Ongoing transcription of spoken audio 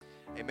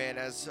Amen.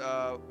 As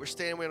we're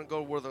standing, we're going to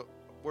go to the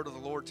word of the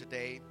Lord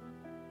today.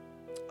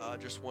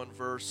 Just one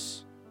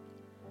verse.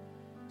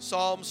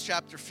 Psalms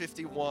chapter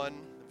 51,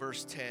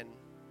 verse 10.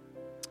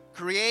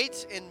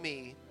 Create in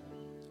me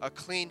a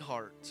clean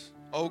heart,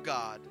 O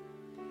God,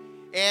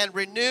 and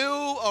renew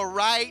a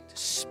right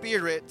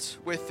spirit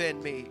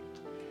within me.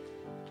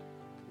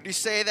 Would you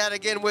say that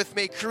again with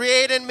me?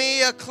 Create in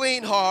me a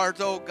clean heart,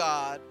 O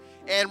God,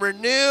 and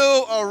renew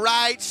a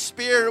right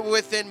spirit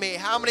within me.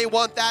 How many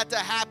want that to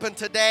happen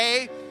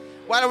today?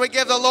 Why don't we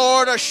give the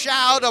Lord a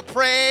shout of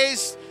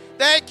praise?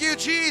 Thank you,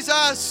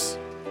 Jesus.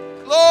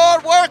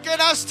 Lord, work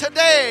in us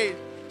today.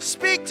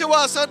 Speak to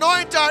us.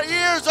 Anoint our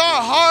ears,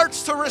 our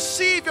hearts to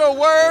receive your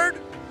word.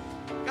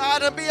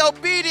 God, and be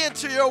obedient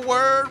to your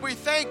word. We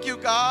thank you,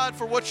 God,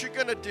 for what you're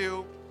going to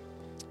do.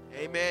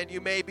 Amen.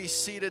 You may be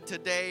seated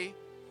today.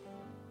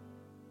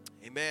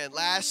 Amen.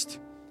 Last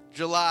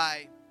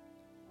July,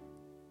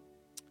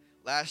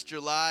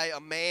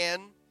 a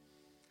man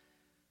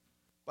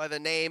by the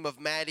name of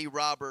Matty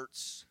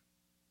Roberts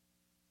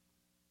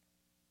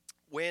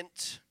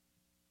went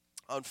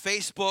on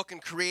Facebook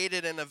and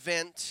created an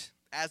event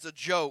as a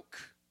joke.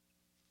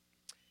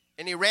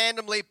 And he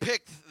randomly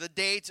picked the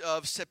date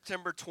of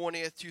September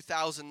 20th,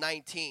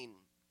 2019. It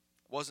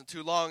wasn't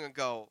too long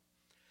ago.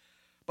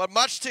 But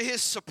much to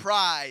his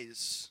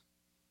surprise,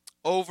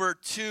 over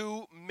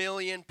 2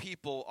 million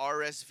people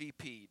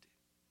RSVP'd.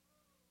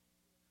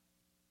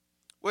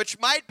 Which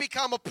might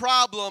become a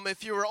problem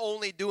if you were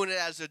only doing it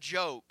as a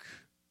joke.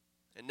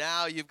 And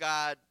now you've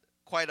got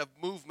quite a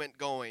movement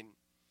going.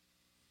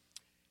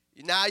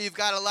 Now you've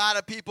got a lot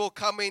of people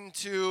coming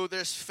to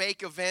this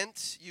fake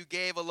event. You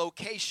gave a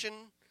location,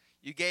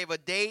 you gave a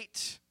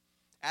date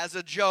as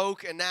a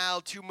joke, and now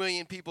 2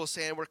 million people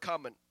saying we're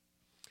coming.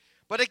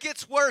 But it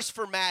gets worse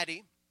for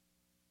Matty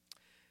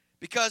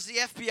because the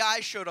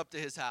FBI showed up to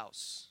his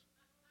house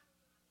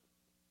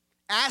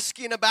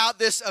asking about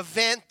this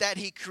event that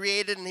he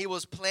created and he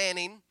was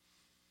planning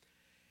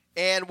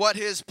and what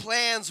his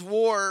plans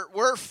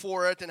were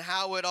for it and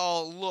how it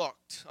all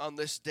looked on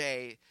this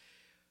day.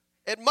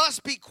 It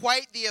must be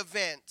quite the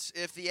event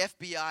if the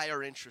FBI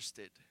are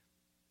interested.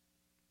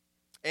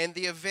 And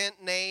the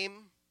event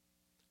name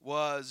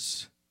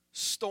was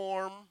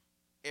Storm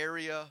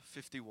Area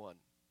 51.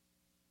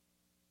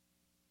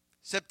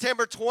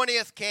 September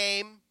 20th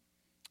came.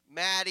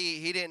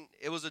 Matty,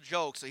 it was a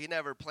joke, so he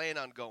never planned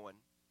on going.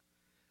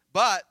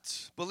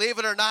 But, believe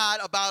it or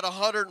not, about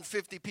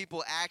 150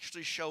 people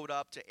actually showed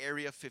up to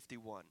Area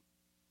 51.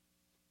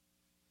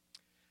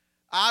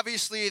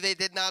 Obviously, they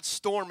did not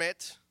storm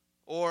it,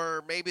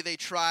 or maybe they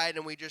tried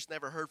and we just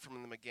never heard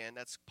from them again.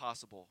 That's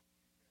possible.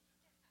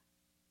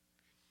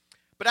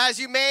 But as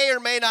you may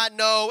or may not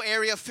know,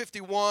 Area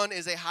 51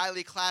 is a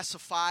highly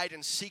classified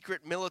and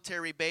secret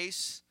military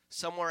base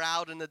somewhere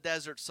out in the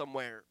desert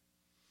somewhere.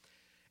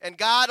 And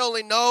God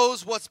only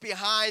knows what's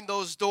behind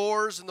those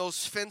doors and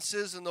those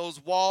fences and those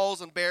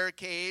walls and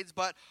barricades,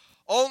 but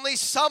only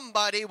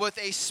somebody with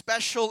a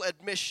special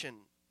admission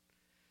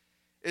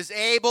is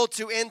able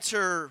to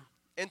enter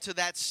into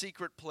that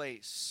secret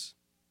place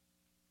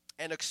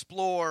and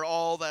explore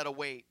all that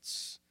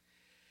awaits.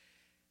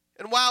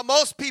 And while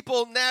most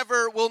people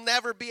will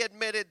never be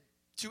admitted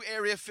to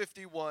Area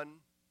 51,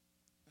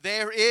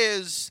 there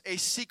is a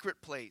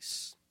secret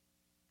place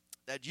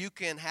that you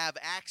can have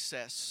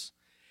access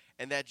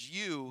and that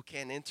you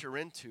can enter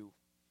into.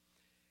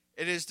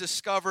 It is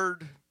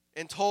discovered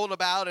and told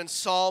about in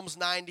Psalms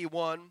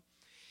 91.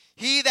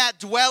 He that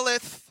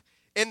dwelleth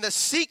in the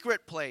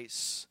secret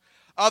place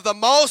of the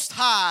Most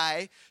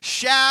High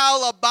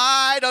shall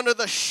abide under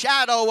the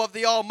shadow of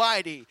the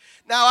Almighty.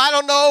 Now, I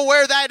don't know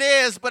where that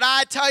is, but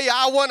I tell you,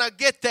 I want to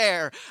get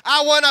there.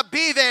 I want to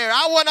be there.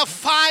 I want to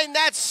find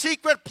that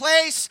secret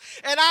place,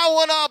 and I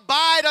want to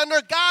abide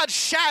under God's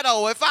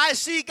shadow. If I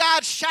see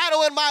God's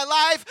shadow in my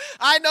life,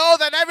 I know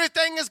that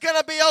everything is going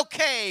to be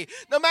okay.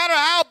 No matter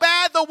how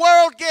bad the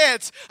world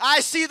gets, I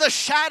see the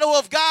shadow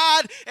of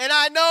God, and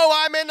I know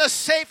I'm in the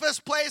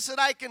safest place that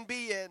I can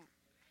be in.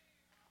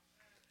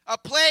 A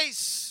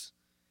place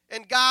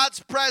in God's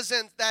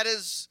presence that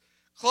is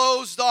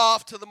closed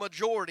off to the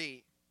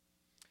majority.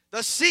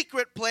 The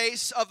secret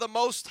place of the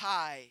Most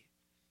High.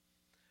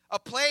 A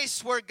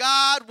place where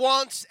God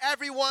wants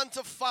everyone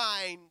to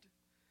find,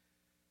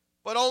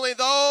 but only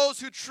those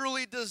who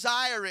truly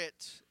desire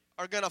it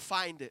are going to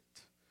find it.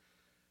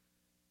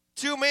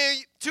 2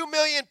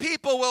 million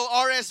people will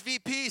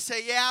RSVP,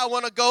 say, yeah, I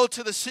want to go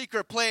to the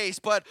secret place,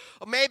 but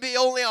maybe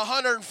only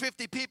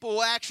 150 people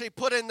will actually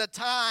put in the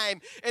time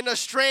and the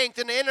strength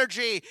and the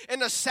energy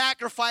and the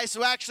sacrifice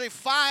to actually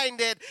find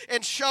it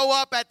and show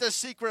up at the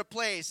secret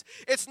place.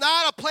 It's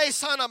not a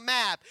place on a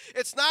map.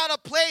 It's not a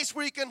place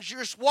where you can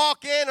just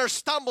walk in or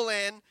stumble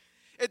in.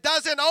 It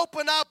doesn't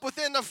open up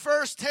within the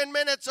first 10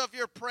 minutes of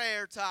your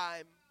prayer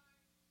time.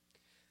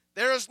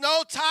 There is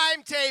no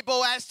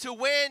timetable as to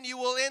when you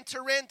will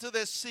enter into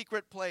this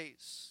secret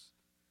place.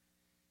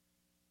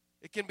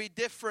 It can be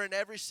different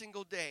every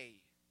single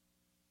day.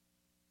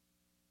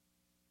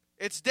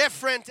 It's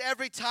different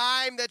every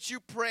time that you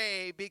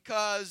pray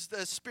because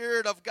the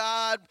Spirit of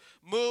God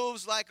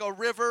moves like a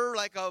river,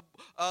 like a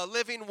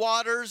living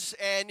waters,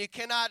 and you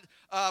cannot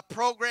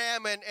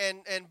program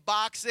and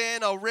box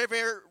in a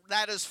river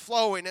that is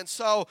flowing. And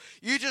so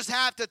you just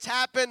have to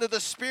tap into the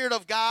Spirit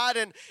of God,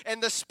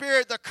 and the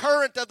Spirit, the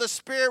current of the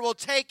Spirit will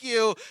take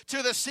you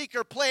to the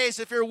secret place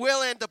if you're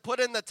willing to put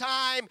in the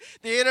time,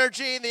 the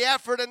energy, the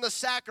effort, and the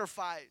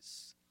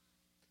sacrifice.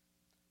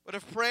 But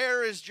if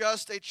prayer is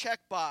just a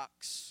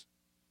checkbox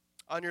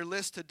on your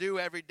list to do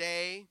every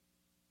day,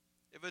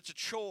 if it's a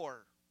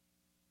chore,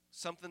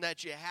 something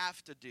that you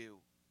have to do,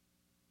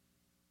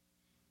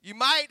 you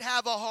might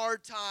have a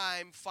hard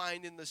time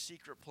finding the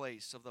secret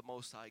place of the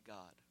Most High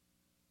God.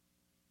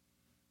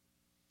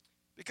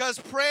 Because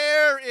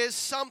prayer is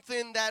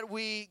something that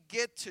we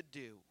get to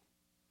do.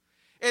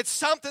 It's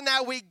something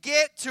that we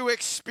get to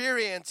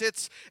experience.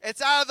 It's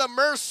out of the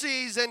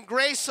mercies and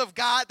grace of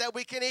God that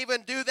we can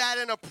even do that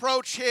and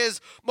approach His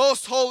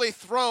most holy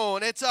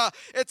throne. It's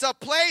a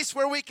place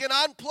where we can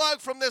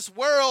unplug from this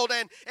world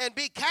and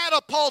be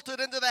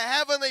catapulted into the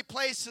heavenly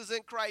places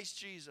in Christ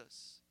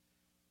Jesus.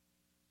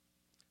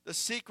 The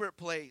secret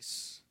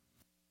place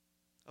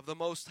of the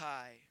Most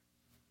High.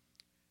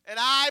 And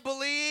I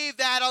believe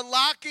that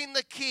unlocking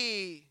the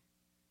key,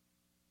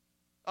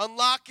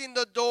 unlocking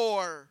the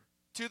door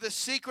to the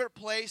secret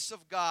place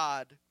of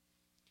God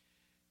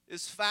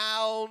is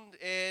found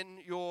in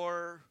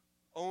your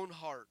own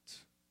heart.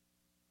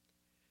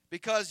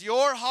 Because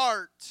your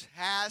heart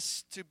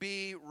has to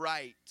be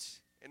right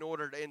in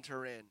order to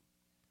enter in.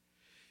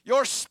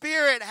 Your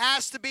spirit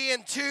has to be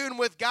in tune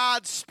with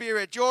God's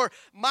Spirit. Your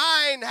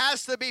mind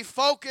has to be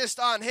focused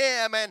on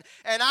Him. And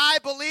I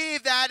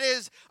believe that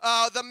is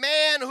the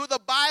man who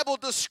the Bible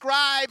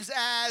describes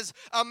as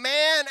a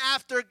man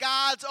after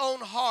God's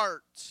own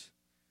heart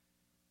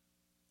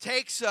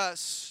takes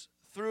us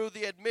through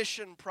the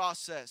admission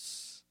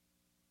process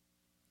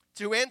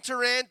to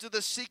enter into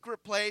the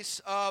secret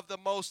place of the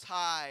Most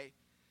High.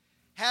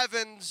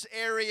 Heaven's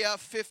Area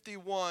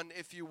 51,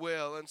 if you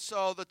will. And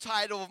so the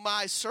title of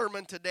my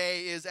sermon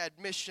today is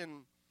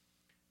Admission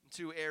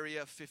to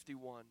Area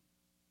 51.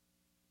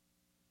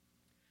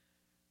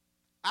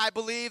 I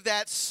believe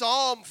that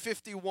Psalm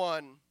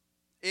 51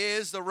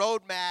 is the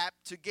roadmap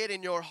to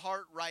getting your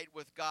heart right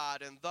with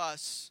God, and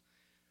thus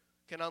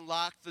can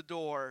unlock the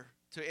door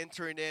to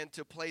entering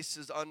into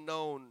places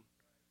unknown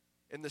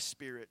in the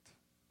Spirit.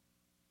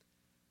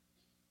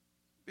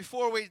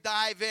 Before we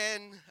dive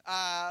in,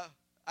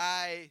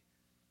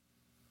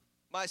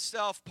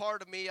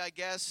 part of me, I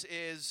guess,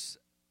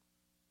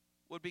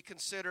 would be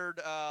considered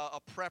a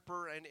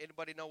prepper. And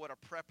anybody know what a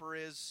prepper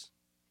is?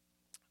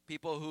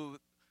 People who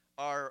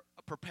are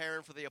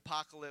preparing for the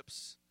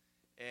apocalypse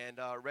and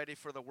ready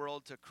for the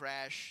world to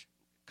crash,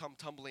 come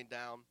tumbling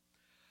down.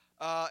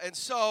 And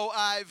so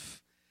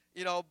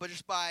but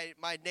just by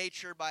my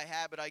nature, by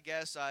habit, I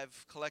guess,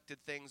 I've collected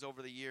things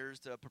over the years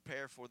to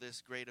prepare for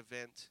this great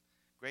event,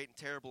 great and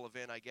terrible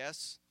event, I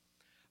guess.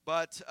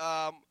 But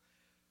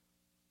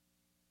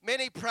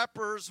many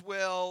preppers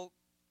will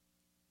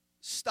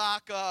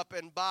stock up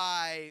and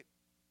buy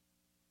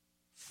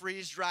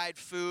freeze-dried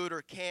food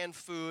or canned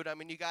food. I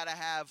mean, you got to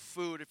have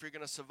food if you're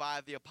going to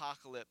survive the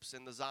apocalypse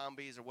and the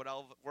zombies or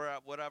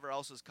whatever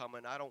else is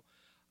coming. I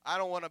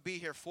don't want to be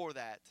here for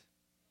that.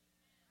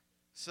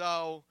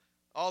 So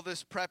all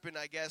this prepping,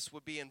 I guess,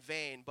 would be in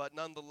vain, but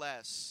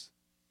nonetheless,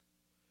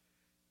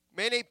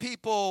 many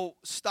people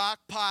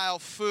stockpile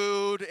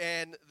food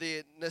and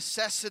the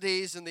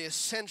necessities and the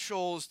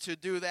essentials to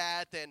do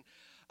that, and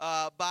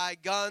buy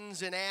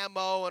guns and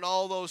ammo and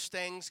all those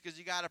things because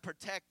you got to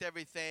protect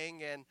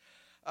everything. And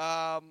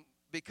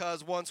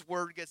because once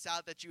word gets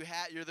out that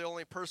you're the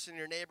only person in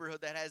your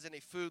neighborhood that has any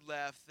food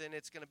left, then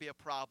it's going to be a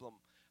problem.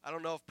 I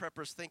don't know if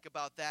preppers think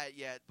about that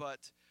yet,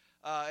 but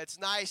it's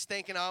nice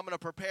thinking I'm going to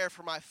prepare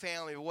for my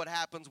family. But what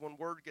happens when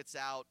word gets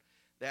out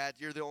that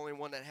you're the only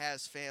one that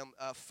has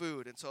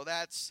food? And so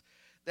that's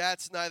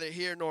neither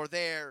here nor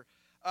there.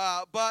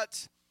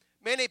 But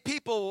many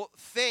people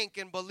think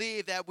and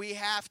believe that we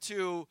have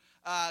to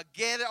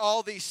get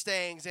all these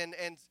things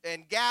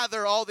and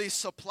gather all these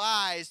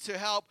supplies to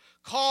help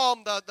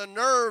calm the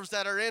nerves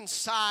that are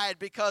inside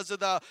because of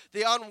the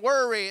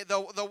worry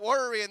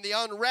and the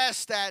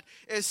unrest that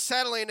is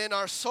settling in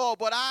our soul.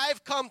 But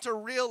I've come to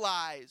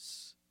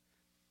realize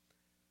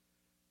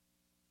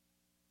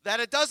that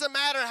it doesn't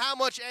matter how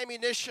much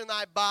ammunition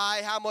I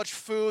buy, how much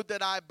food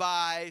that I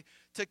buy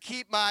to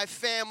keep my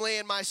family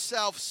and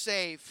myself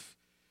safe.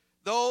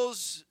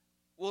 Those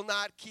will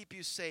not keep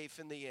you safe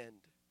in the end.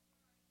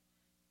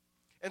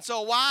 And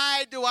so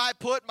why do I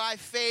put my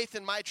faith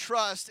and my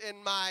trust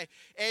in my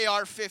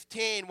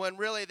AR-15 when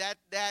really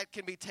that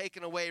can be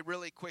taken away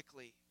really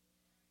quickly?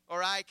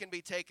 Or I can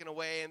be taken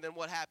away, and then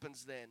what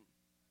happens then?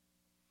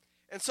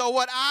 And so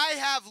what I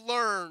have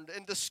learned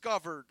and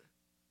discovered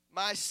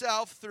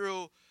myself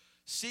through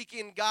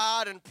seeking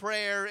God and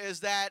prayer is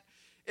that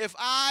if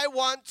I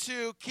want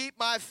to keep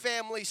my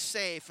family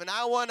safe and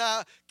I want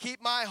to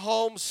keep my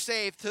home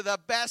safe to the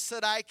best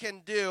that I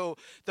can do,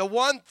 the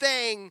one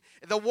thing,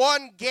 the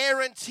one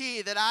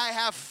guarantee that I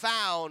have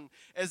found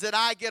is that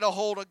I get a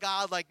hold of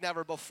God like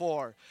never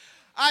before.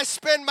 I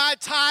spend my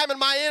time and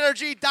my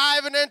energy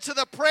diving into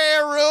the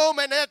prayer room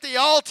and at the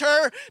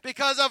altar,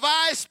 because if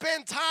I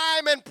spend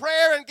time in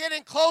prayer and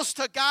getting close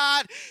to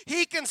God,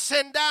 He can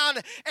send down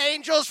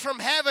angels from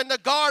heaven to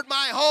guard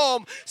my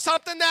home,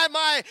 something that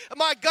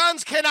my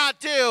guns cannot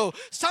do,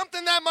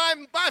 something that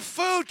my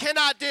food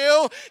cannot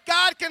do.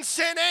 God can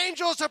send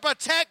angels to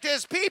protect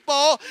His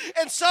people.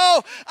 And so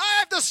I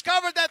have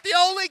discovered that the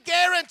only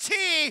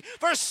guarantee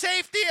for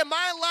safety in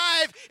my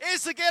life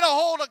is to get a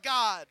hold of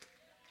God.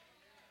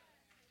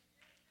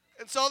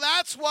 And so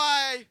that's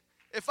why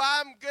if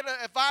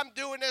I'm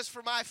doing this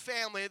for my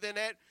family, then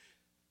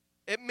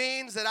it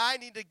means that I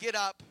need to get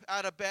up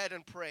out of bed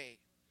and pray.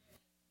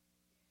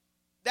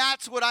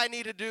 That's what I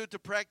need to do to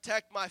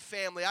protect my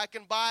family. I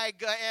can buy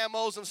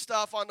ammos and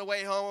stuff on the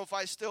way home if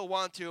I still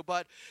want to,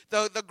 but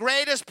the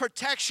greatest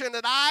protection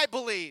that I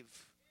believe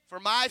for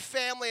my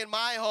family and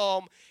my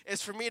home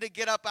is for me to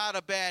get up out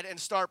of bed and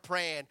start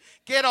praying.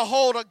 Get a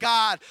hold of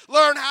God.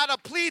 Learn how to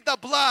plead the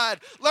blood.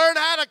 Learn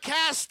how to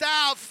cast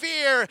out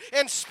fear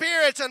and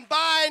spirits and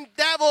bind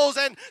devils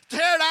and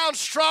tear down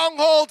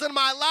strongholds in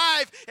my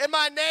life, in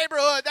my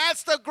neighborhood.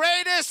 That's the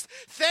greatest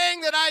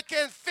thing that I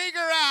can figure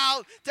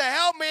out to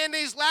help me in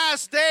these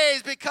last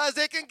days, because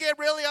it can get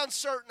really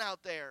uncertain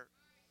out there.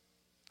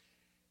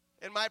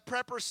 And my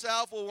prepper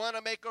self will want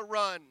to make a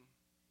run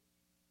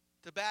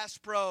to Bass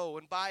Pro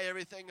and buy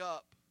everything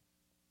up.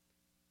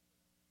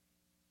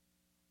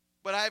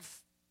 But I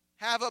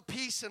have a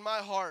peace in my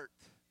heart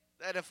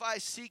that if I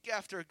seek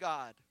after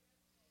God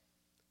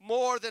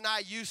more than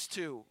I used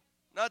to,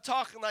 not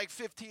talking like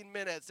 15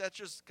 minutes, that's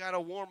just kind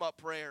of warm-up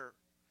prayer.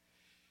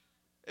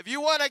 If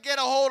you want to get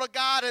a hold of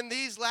God in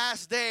these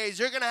last days,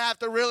 you're going to have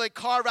to really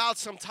carve out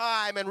some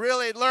time and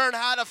really learn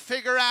how to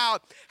figure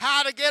out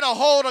how to get a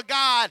hold of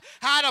God,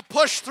 how to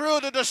push through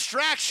the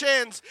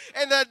distractions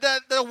and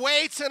the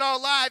weights in our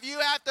life. You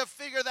have to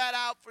figure that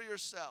out for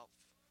yourself.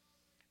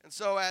 And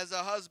so as a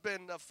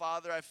husband, a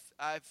father,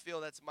 I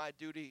feel that's my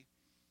duty,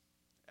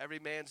 every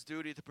man's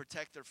duty, to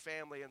protect their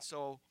family. And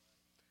so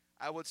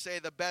I would say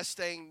the best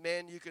thing,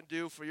 men, you can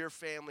do for your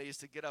family is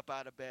to get up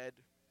out of bed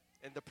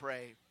and to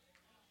pray.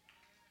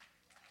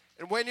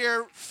 And when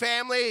your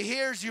family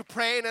hears you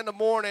praying in the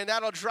morning,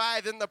 that'll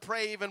drive them to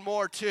pray even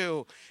more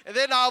too. And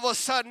then all of a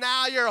sudden,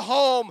 now your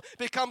home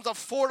becomes a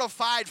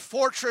fortified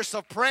fortress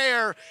of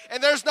prayer.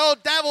 And there's no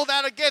devil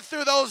that'll get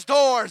through those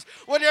doors.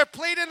 When you're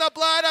pleading the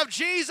blood of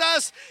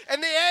Jesus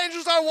and the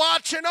angels are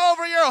watching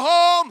over your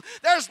home,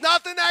 there's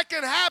nothing that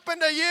can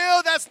happen to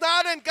you that's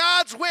not in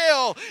God's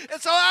will.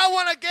 And so I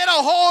want to get a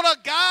hold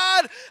of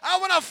God. I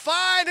want to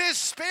find His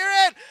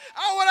Spirit.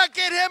 I want to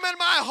get Him in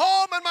my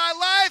home and my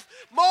life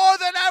more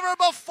than ever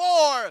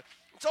before.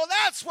 So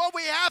that's what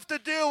we have to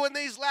do in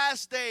these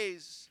last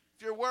days.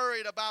 If you're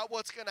worried about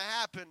what's going to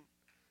happen,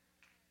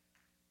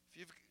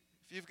 if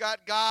you've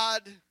got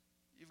God,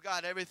 you've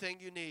got everything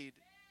you need.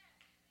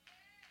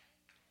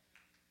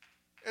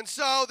 And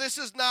so this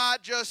is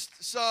not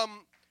just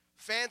some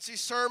fancy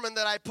sermon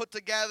that I put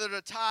together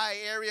to tie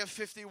Area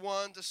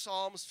 51 to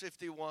Psalms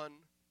 51.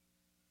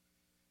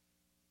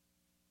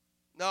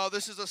 No,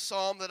 this is a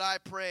psalm that I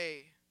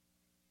pray.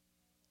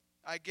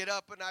 I get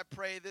up and I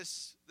pray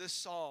this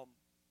psalm.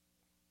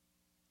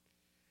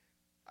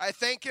 I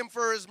thank Him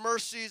for His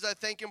mercies. I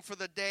thank Him for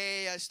the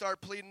day. I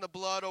start pleading the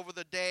blood over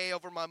the day,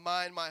 over my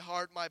mind, my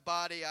heart, my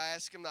body. I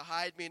ask Him to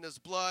hide me in His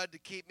blood, to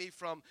keep me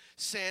from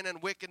sin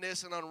and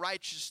wickedness and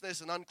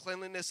unrighteousness and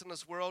uncleanliness in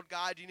this world.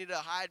 God, you need to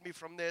hide me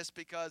from this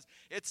because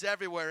it's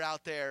everywhere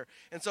out there.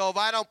 And so if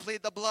I don't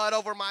plead the blood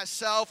over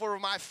myself, over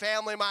my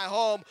family, my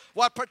home,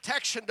 what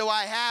protection do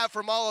I have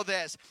from all of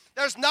this?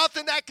 There's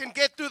nothing that can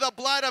get through the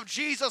blood of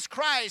Jesus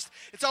Christ.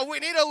 And so we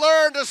need to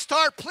learn to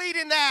start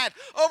pleading that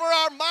over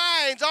our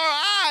minds, our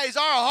eyes,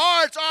 our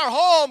hearts, our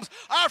homes,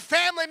 our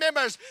family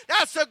members.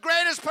 That's the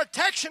greatest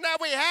protection that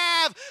we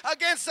have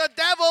against the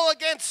devil,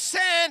 against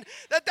sin.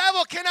 The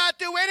devil cannot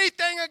do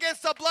anything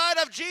against the blood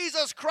of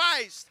Jesus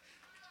Christ.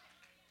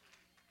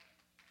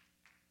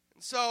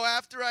 And so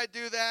after I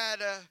do that,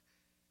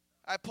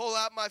 I pull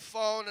out my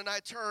phone and I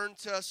turn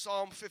to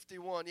Psalm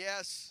 51.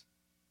 Yes.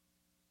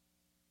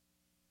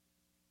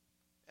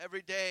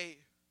 Every day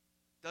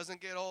doesn't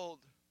get old.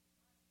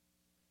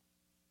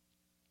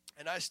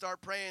 And I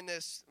start praying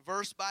this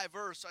verse by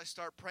verse. I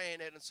start praying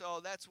it. And so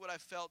that's what I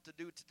felt to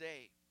do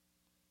today.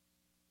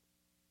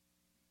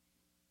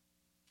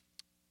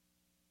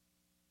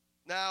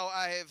 Now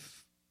I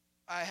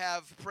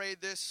have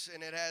prayed this,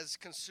 and it has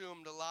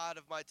consumed a lot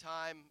of my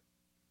time.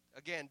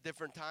 Again,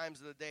 different times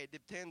of the day. It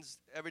depends.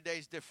 Every day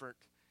is different.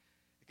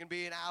 It can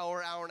be an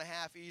hour, hour and a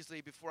half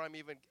easily before I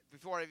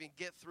even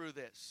get through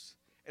this.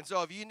 And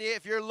so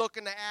if you're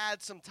looking to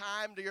add some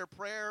time to your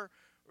prayer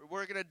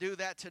We're going to do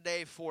that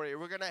today for you.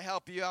 We're going to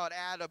help you out,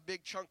 add a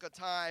big chunk of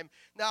time.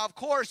 Now, of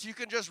course, you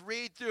can just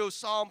read through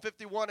Psalm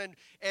 51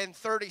 in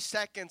 30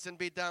 seconds and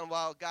be done.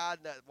 Wow, God,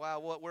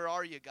 where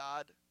are you,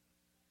 God?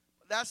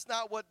 That's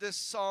not what this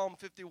Psalm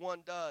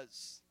 51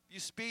 does. If you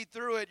speed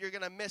through it, you're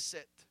going to miss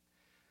it.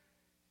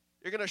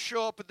 You're going to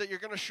show up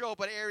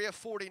at Area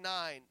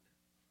 49.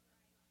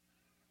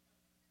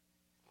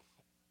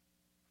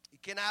 You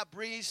cannot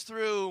breeze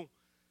through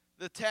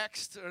the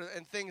text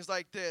and things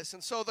like this.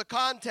 And so the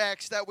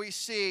context that we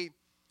see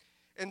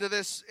into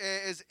this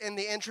is in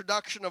the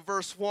introduction of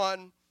verse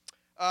 1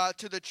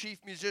 to the chief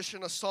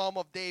musician, a psalm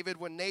of David,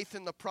 when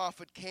Nathan the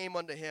prophet came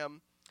unto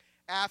him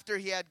after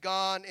he had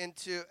gone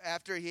into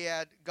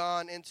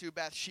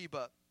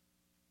Bathsheba.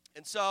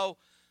 And so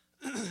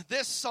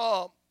this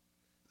psalm,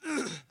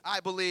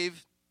 I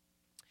believe,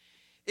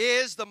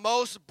 is the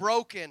most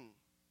broken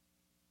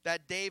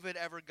that David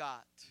ever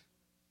got.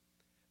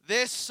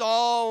 This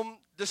psalm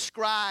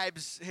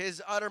describes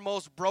his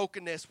uttermost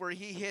brokenness, where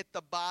he hit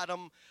the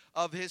bottom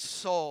of his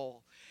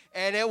soul.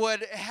 And it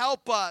would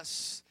help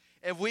us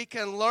if we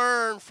can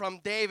learn from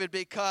David,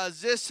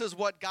 because this is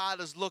what God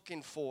is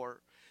looking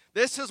for.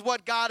 This is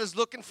what God is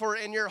looking for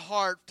in your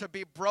heart, to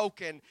be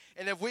broken.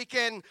 And if we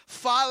can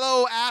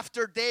follow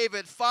after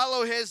David,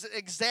 follow his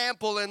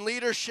example and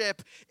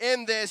leadership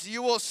in this,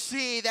 you will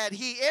see that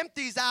he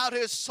empties out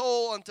his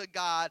soul unto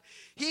God.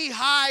 He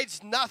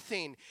hides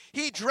nothing.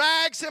 He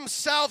drags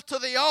himself to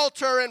the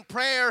altar in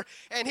prayer,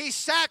 and he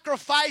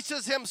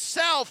sacrifices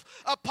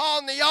himself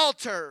upon the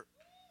altar.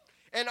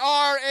 And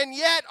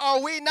yet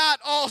are we not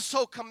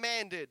also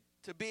commanded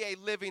to be a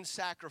living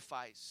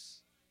sacrifice?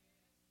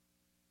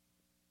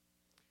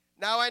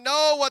 Now, I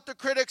know what the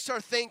critics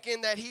are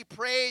thinking, that he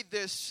prayed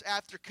this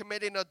after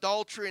committing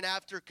adultery and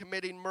after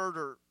committing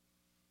murder.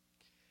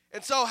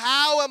 And so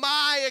how am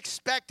I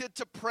expected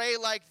to pray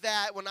like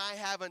that when I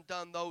haven't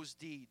done those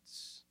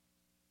deeds?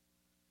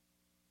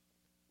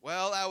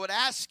 Well, I would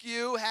ask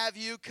you, have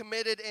you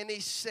committed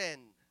any sin?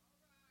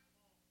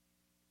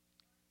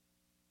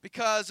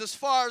 Because as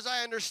far as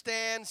I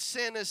understand,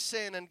 sin is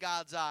sin in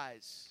God's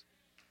eyes.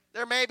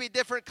 There may be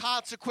different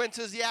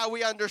consequences. Yeah,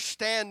 we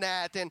understand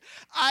that. And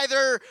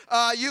either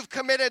you've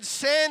committed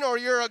sin or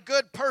you're a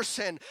good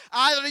person.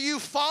 Either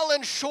you've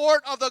fallen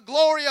short of the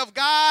glory of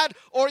God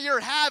or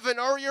you're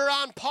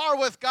on par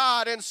with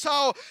God. And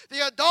so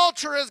the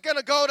adulterer is going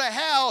to go to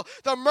hell.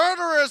 The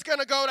murderer is going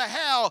to go to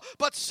hell.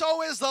 But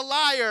so is the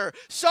liar.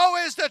 So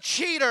is the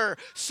cheater.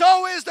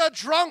 So is the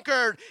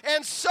drunkard.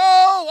 And so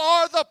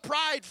are the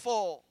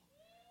prideful.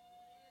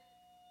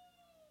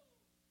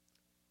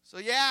 So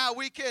yeah,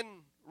 we can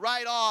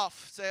write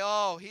off, say,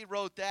 oh, he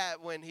wrote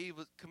that when he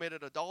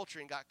committed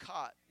adultery and got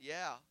caught.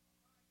 Yeah,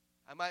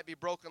 I might be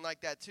broken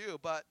like that too,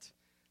 but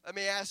let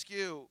me ask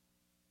you,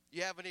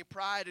 you have any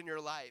pride in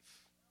your life?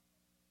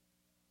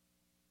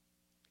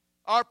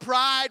 Our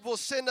pride will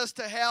send us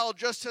to hell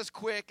just as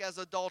quick as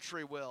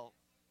adultery will.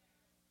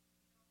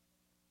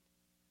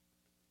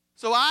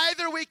 So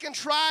either we can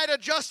try to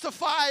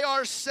justify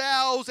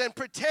ourselves and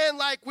pretend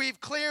like we've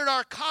cleared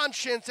our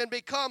conscience and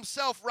become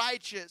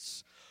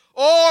self-righteous,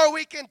 or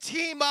we can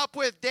team up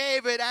with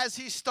David as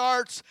he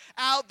starts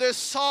out this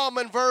psalm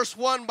in verse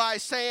 1 by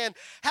saying,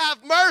 have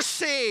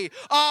mercy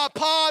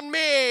upon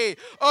me,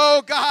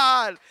 O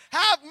God.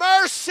 Have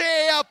mercy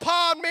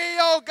upon me,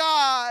 O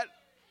God.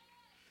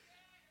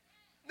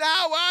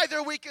 Now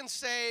either we can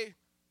say,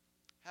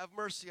 have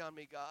mercy on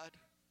me, God.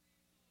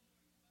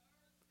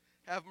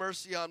 Have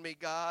mercy on me,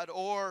 God.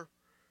 Or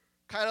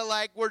kind of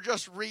like we're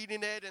just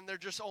reading it and they're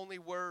just only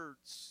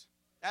words.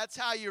 That's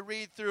how you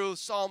read through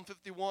Psalm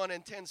 51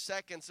 in 10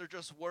 seconds. They're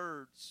just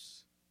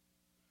words.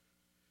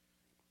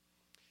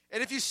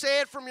 And if you say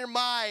it from your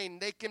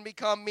mind, they can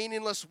become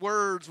meaningless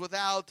words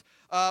without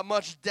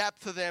much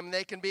depth to them.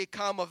 They can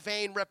become a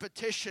vain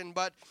repetition,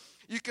 but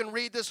you can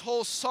read this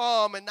whole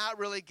psalm and not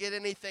really get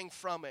anything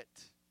from it.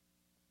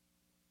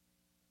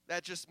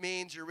 That just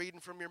means you're reading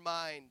from your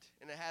mind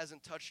and it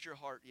hasn't touched your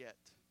heart yet.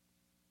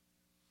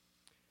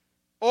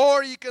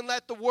 Or you can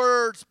let the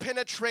words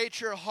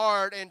penetrate your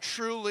heart and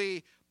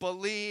truly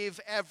believe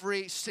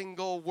every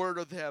single word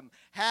of them.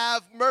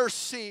 Have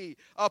mercy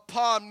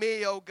upon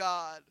me, O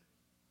God.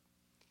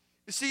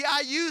 You see,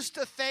 I used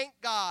to thank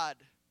God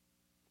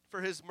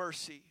for his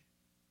mercy.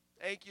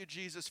 Thank you,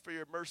 Jesus, for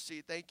your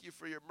mercy. Thank you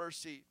for your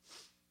mercy.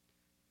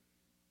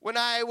 When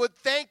I would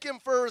thank him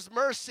for his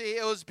mercy,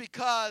 it was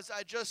because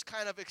I just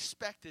kind of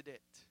expected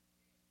it.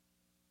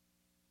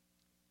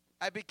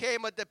 I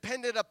became a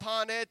dependent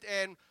upon it,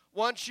 and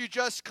once you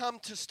just come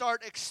to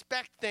start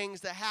expect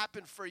things to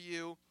happen for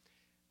you,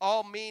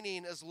 all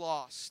meaning is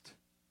lost.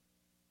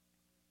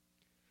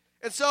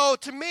 And so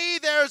to me,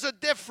 there's a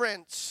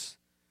difference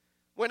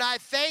when I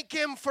thank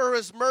him for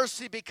his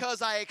mercy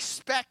because I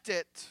expect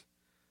it.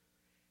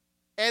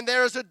 And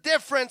there's a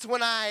difference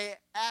when I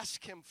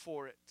ask him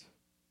for it.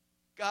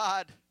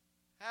 God,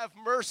 have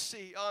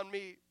mercy on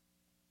me.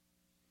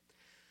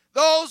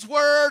 Those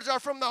words are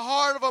from the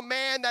heart of a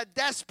man that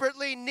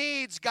desperately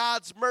needs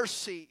God's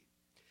mercy.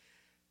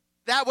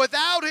 That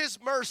without his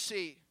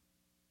mercy,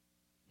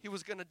 he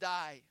was going to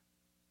die.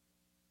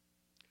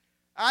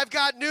 I've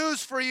got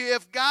news for you.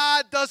 If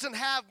God doesn't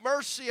have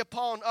mercy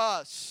upon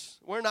us,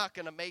 we're not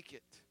going to make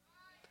it.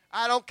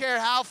 I don't care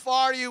how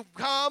far you've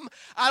come.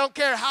 I don't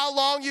care how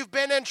long you've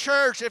been in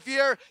church. If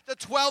you're the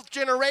 12th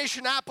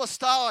generation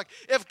apostolic,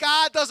 if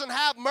God doesn't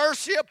have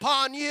mercy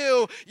upon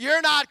you,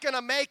 you're not going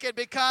to make it,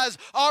 because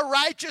our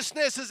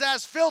righteousness is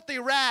as filthy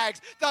rags.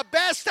 The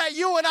best that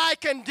you and I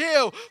can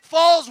do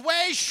falls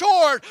way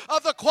short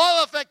of the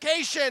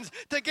qualifications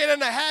to get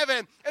into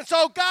heaven. And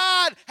so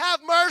God, have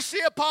mercy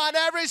upon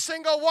every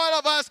single one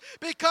of us,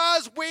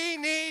 because we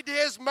need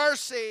his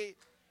mercy.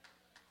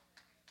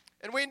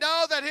 And we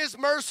know that his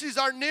mercies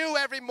are new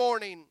every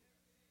morning.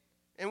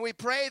 And we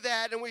pray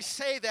that and we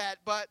say that,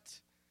 but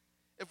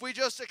if we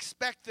just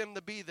expect them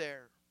to be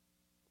there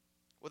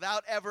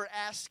without ever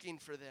asking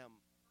for them,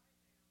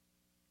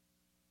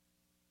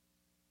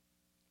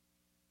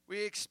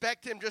 we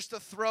expect him just to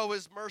throw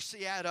his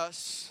mercy at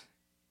us,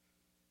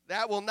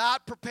 that will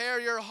not prepare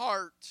your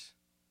heart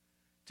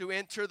to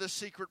enter the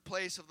secret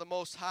place of the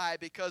Most High,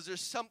 because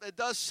it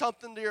does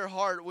something to your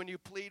heart when you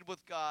plead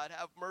with God,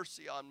 have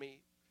mercy on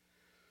me.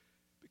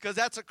 Because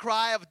that's a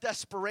cry of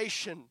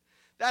desperation.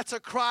 That's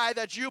a cry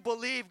that you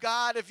believe,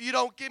 God, if you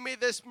don't give me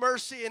this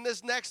mercy in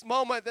this next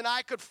moment, then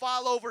I could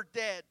fall over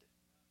dead.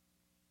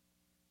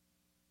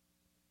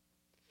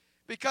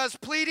 Because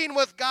pleading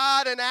with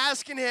God and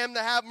asking him to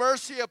have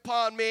mercy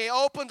upon me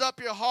opens up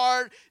your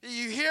heart.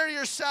 You hear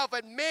yourself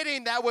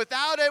admitting that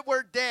without it,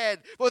 we're dead.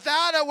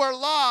 Without it, we're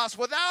lost.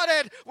 Without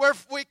it,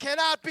 we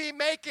cannot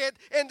make it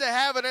into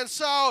heaven. And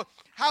so,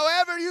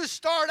 however you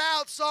start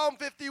out, Psalm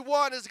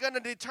 51 is going to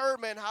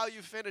determine how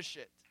you finish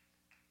it.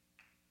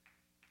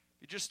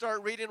 You just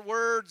start reading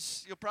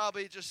words, you'll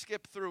probably just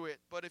skip through it.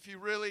 But if you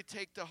really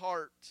take to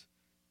heart,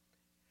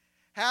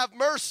 have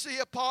mercy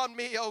upon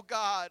me, O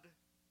God,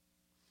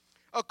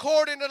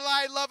 according to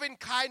thy loving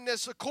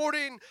kindness,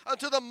 according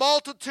unto the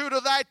multitude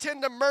of thy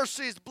tender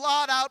mercies,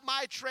 blot out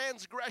my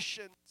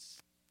transgressions.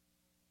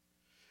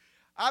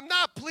 I'm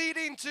not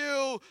pleading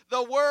to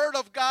the word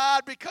of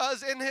God,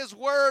 because in his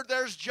word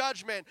there's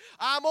judgment.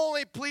 I'm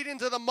only pleading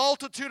to the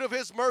multitude of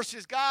his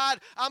mercies. God,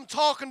 I'm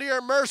talking to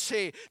your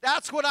mercy.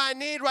 That's what I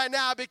need right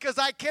now, because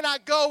I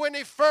cannot go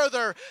any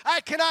further.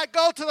 I cannot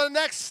go to the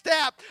next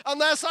step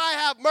unless I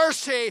have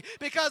mercy,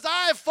 because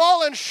I have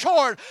fallen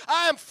short.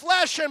 I am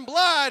flesh and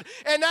blood,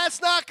 and that's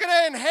not going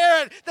to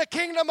inherit the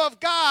kingdom of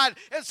God.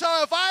 And so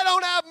if I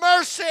don't have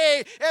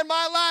mercy in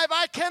my life,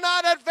 I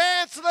cannot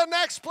advance to the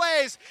next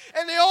place.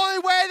 And the only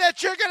way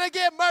that you're going to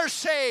get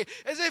mercy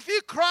is if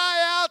you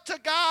cry out to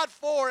God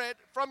for it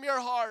from your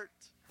heart.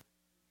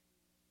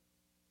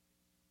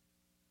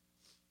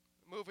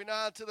 Moving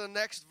on to the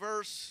next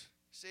verse.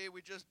 See,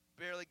 we just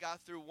barely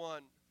got through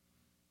one.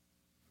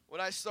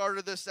 When I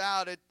started this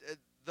out,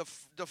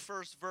 the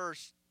first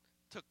verse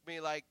took me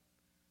like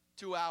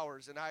 2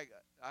 hours, and I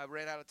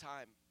ran out of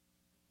time.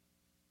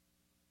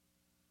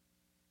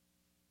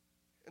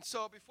 And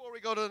so before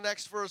we go to the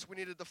next verse, we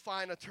need to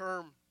define a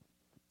term,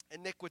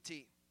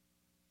 iniquity.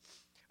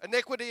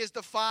 Iniquity is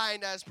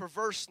defined as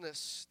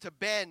perverseness, to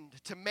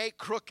bend, to make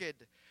crooked,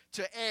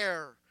 to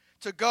err,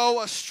 to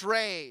go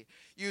astray.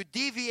 You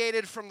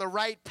deviated from the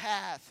right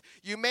path.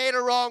 You made a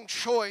wrong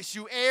choice.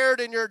 You erred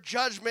in your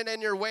judgment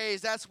and your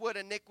ways. That's what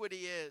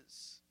iniquity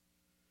is.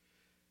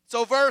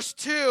 So verse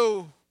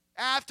 2,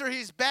 after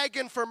he's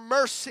begging for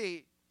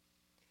mercy,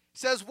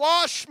 says,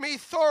 wash me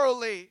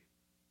thoroughly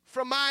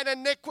from mine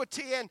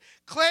iniquity and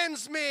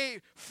cleanse me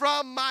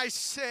from my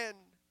sin.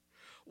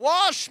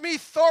 Wash me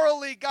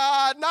thoroughly,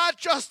 God, not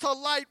just a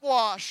light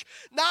wash,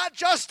 not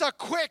just a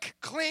quick,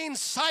 clean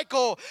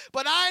cycle,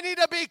 but I need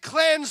to be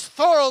cleansed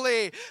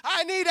thoroughly.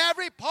 I need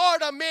every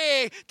part of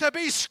me to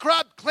be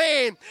scrubbed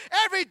clean.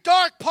 Every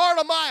dark part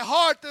of my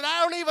heart that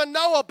I don't even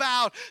know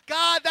about,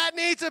 God, that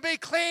needs to be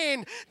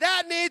clean.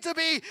 That needs to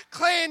be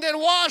cleaned and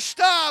washed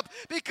up,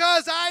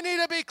 because I need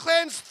to be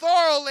cleansed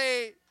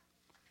thoroughly.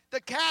 To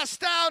cast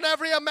down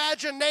every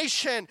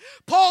imagination,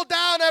 pull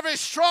down every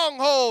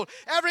stronghold,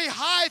 every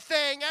high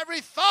thing, every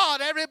thought,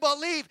 every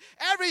belief,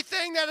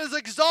 everything that has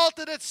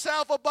exalted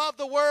itself above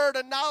the word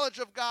and knowledge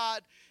of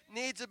God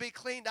needs to be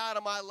cleaned out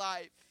of my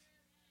life.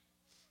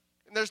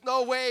 And there's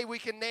no way we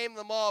can name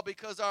them all,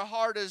 because our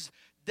heart is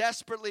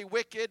desperately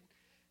wicked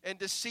and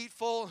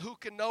deceitful. Who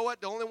can know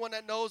it? The only one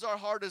that knows our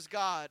heart is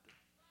God.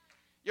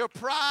 Your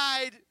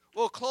pride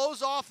will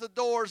close off the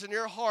doors in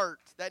your heart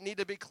that need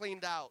to be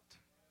cleaned out.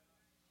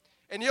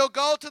 And you'll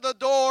go to the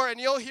door and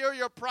you'll hear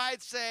your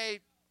pride say,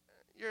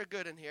 you're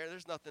good in here.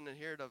 There's nothing in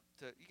here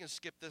you can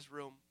skip this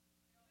room.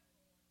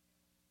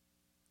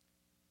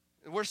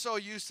 And we're so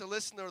used to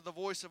listening to the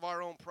voice of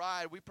our own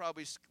pride, we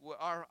probably,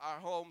 our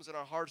homes and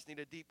our hearts need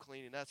a deep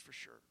cleaning, that's for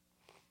sure.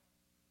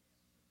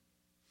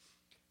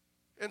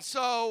 And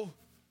so,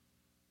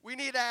 We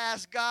need to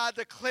ask God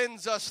to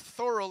cleanse us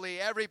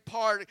thoroughly, every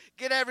part.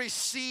 Get every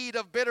seed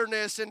of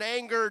bitterness and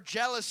anger,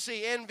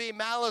 jealousy, envy,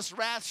 malice,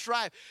 wrath,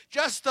 strife.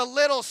 Just a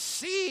little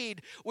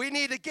seed. We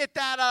need to get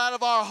that out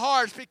of our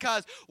hearts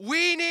because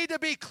we need to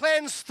be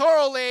cleansed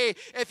thoroughly.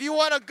 If you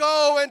want to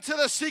go into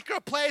the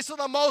secret place of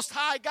the Most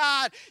High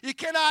God, you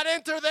cannot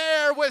enter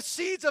there with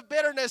seeds of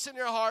bitterness in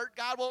your heart.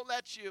 God won't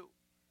let you.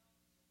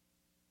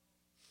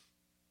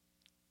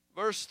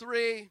 Verse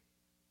 3.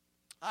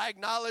 I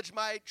acknowledge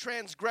my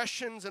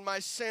transgressions and my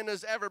sin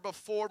is ever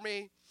before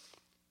me.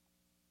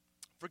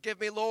 Forgive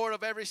me, Lord,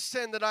 of every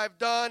sin that I've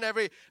done,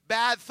 every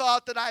bad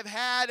thought that I've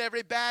had,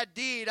 every bad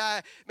deed.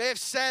 I may have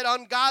said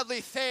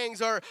ungodly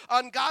things or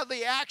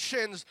ungodly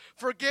actions.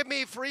 Forgive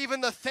me for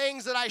even the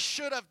things that I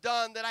should have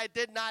done that I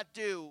did not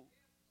do.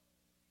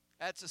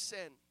 That's a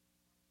sin.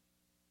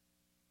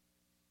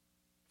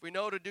 If we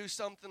know to do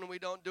something and we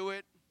don't do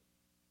it,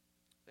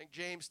 I think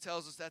James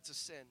tells us that's a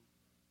sin.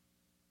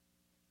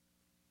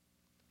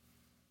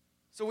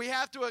 So we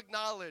have to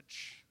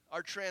acknowledge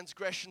our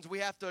transgressions. We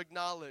have to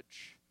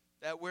acknowledge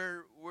that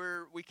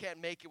we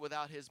can't make it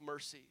without His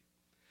mercy.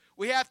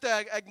 We have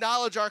to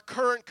acknowledge our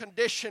current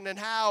condition and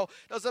how,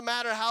 doesn't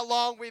matter how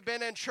long we've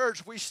been in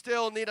church, we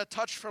still need a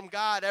touch from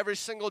God every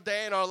single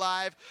day in our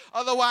life.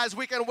 Otherwise,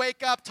 we can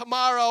wake up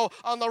tomorrow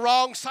on the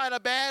wrong side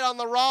of bed, on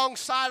the wrong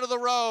side of the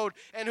road,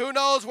 and who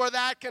knows where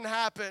that can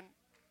happen.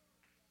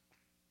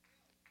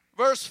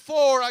 Verse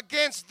 4,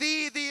 against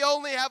thee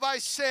only have I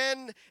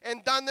sinned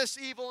and done this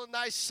evil in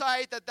thy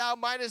sight, that thou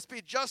mightest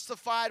be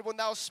justified when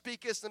thou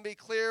speakest and be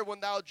clear when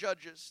thou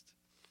judgest.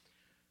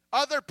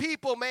 Other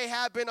people may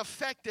have been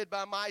affected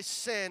by my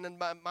sin and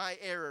by my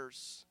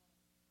errors,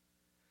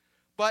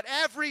 but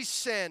every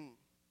sin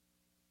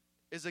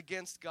is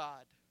against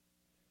God.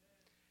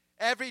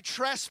 Every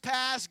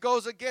trespass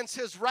goes against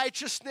His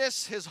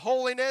righteousness, His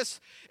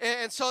holiness.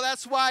 And so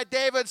that's why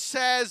David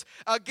says,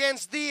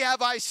 against thee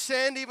have I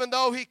sinned, even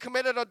though he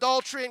committed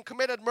adultery and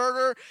committed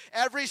murder.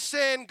 Every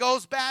sin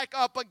goes back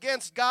up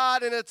against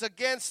God, and it's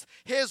against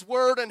His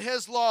word and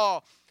His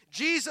law.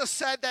 Jesus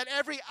said that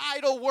every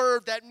idle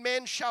word that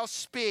men shall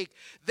speak,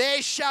 they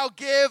shall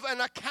give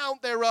an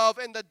account thereof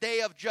in the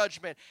day of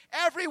judgment.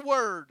 Every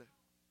word.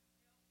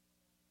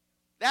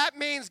 That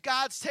means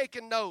God's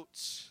taking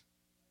notes.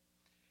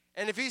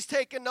 And if He's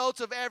taking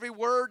notes of every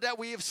word that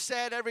we have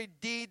said, every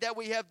deed that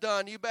we have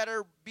done, you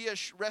better be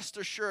rest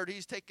assured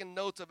He's taking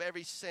notes of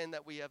every sin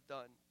that we have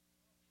done.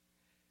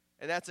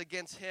 And that's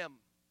against Him.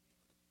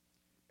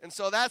 And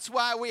so that's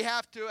why we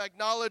have to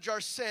acknowledge our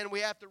sin.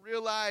 We have to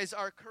realize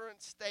our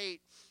current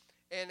state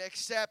and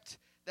accept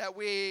that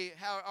we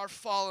are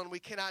fallen. We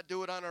cannot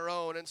do it on our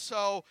own. And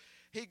so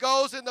he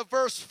goes into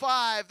verse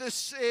 5.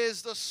 This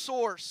is the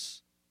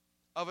source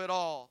of it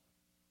all.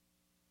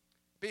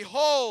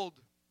 Behold,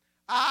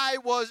 I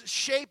was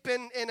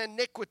shapen in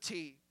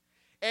iniquity,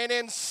 and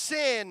in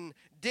sin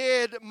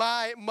did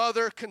my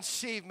mother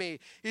conceive me.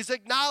 He's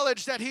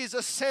acknowledged that he's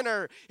a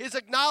sinner. He's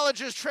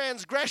acknowledged his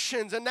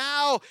transgressions, and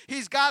now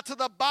he's got to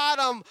the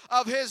bottom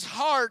of his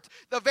heart,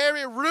 the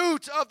very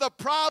root of the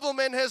problem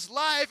in his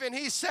life, and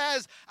he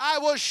says, I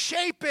was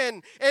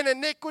shapen in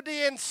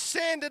iniquity, and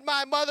sin did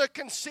my mother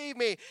conceive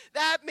me.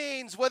 That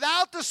means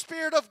without the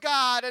Spirit of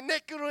God,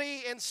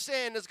 iniquity and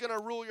sin is going to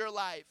rule your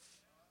life.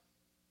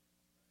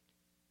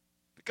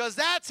 Because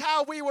that's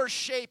how we were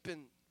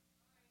shapen.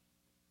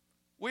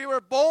 We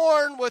were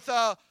born with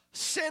a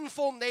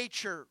sinful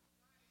nature.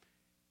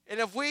 And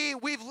if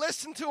we've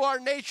listened to our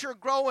nature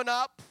growing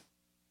up,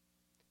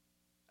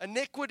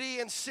 iniquity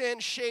and sin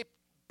shaped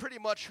pretty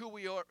much who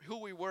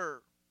we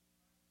were.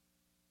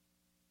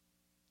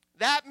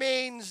 That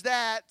means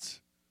that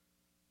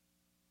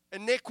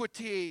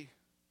iniquity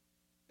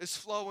is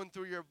flowing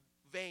through your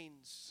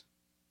veins.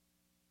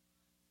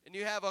 And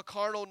you have a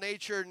carnal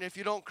nature, and if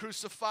you don't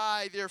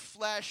crucify your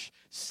flesh,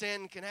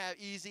 sin can have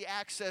easy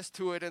access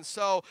to it. And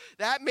so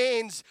that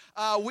means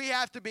we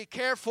have to be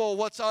careful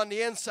what's on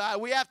the inside.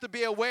 We have to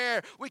be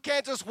aware. We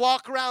can't just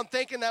walk around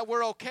thinking that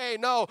we're okay.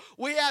 No,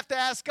 we have to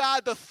ask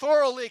God to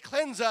thoroughly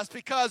cleanse us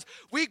because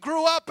we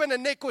grew up in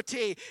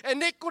iniquity.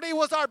 Iniquity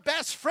was our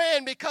best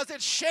friend because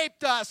it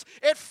shaped us.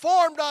 It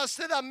formed us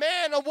to the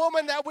man or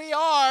woman that we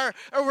are,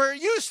 or we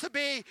used to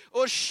be,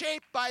 was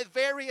shaped by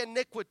very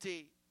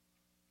iniquity.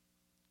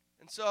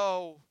 And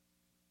so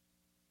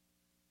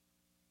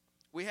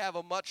we have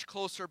a much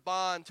closer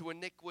bond to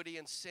iniquity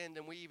and sin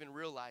than we even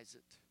realize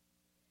it.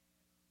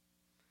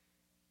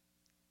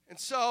 And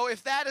so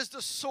if that is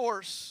the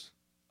source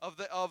of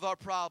our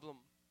problem,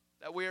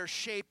 that we are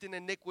shaped in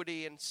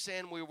iniquity and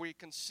sin where we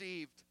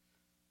conceived,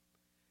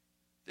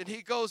 then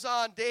he goes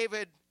on,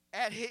 David,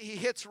 he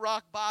hits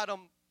rock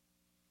bottom,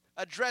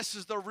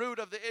 addresses the root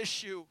of the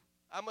issue.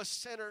 I'm a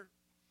sinner.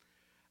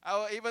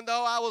 Even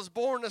though I was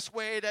born this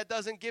way, that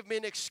doesn't give me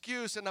an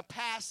excuse and a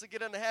pass to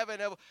get into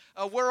heaven.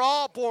 We're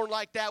all born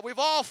like that. We've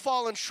all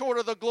fallen short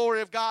of the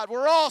glory of God.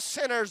 We're all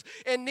sinners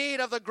in need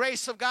of the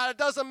grace of God. It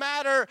doesn't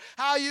matter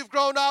how you've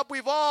grown up.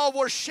 We've all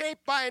were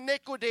shaped by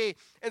iniquity.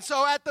 And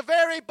so at the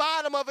very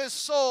bottom of his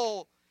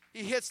soul,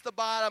 he hits the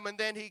bottom, and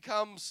then he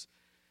comes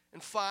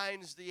and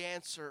finds the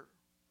answer.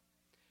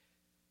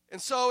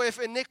 And so if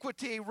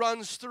iniquity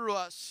runs through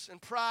us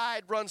and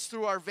pride runs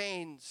through our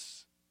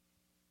veins,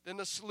 then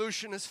the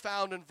solution is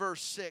found in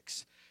verse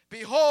 6.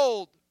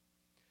 Behold,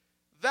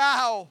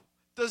 thou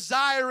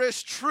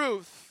desirest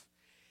truth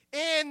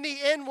in the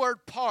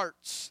inward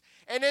parts,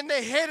 and in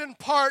the hidden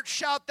part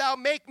shalt thou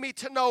make me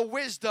to know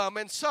wisdom.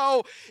 And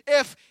so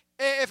if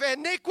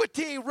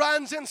iniquity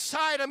runs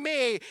inside of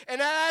me, and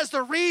that is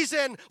the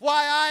reason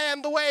why I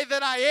am the way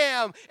that I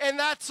am, and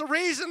that's the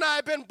reason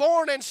I've been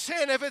born in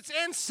sin, if it's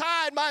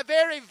inside my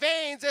very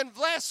veins and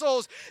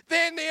vessels,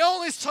 then the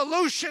only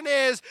solution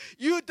is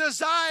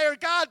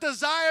God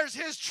desires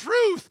His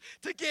truth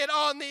to get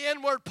on the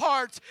inward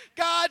parts.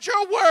 God,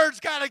 your word's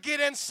got to get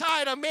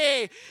inside of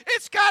me.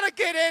 It's got to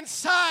get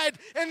inside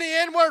in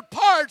the inward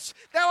parts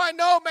that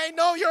I may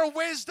know your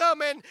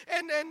wisdom and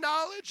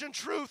knowledge and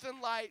truth and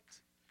light.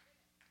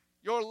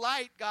 Your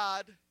light,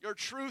 God, your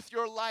truth,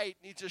 your light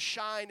needs to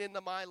shine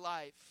into my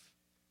life.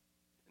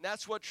 And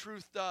that's what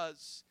truth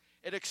does.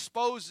 It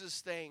exposes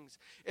things.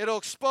 It'll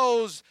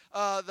expose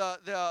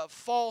the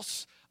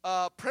false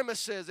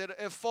premises.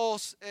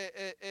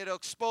 It'll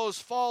expose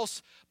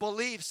false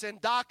beliefs and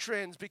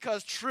doctrines,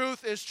 because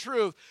truth is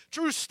truth.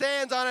 Truth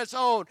stands on its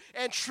own,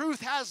 and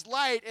truth has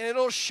light, and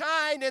it'll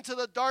shine into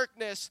the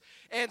darkness.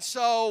 And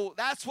so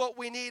that's what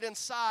we need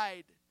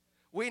inside.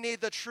 We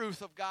need the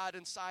truth of God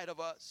inside of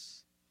us.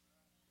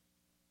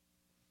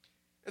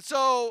 And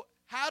so,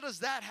 how does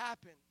that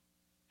happen?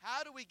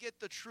 How do we get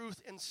the truth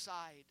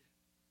inside?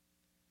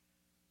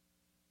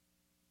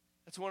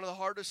 That's one of the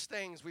hardest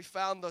things. We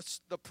found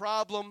the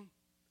problem,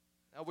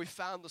 and we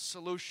found the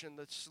solution.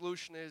 The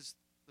solution is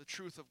the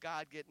truth of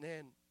God getting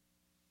in.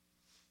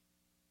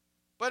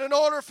 But in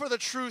order for the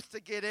truth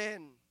to get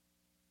in,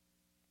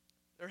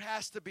 there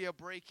has to be a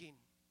breaking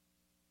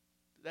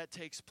that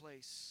takes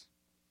place.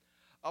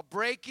 A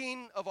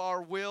breaking of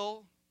our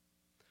will,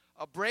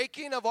 a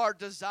breaking of our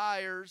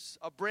desires,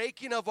 a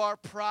breaking of our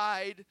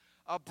pride,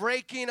 a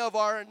breaking of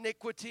our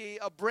iniquity,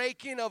 a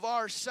breaking of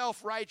our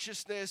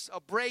self-righteousness, a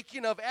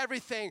breaking of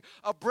everything,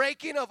 a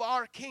breaking of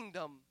our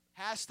kingdom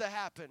has to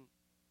happen.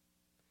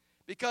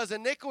 Because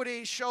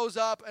iniquity shows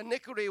up,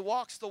 iniquity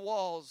walks the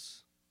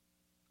walls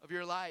of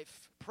your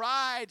life.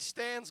 Pride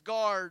stands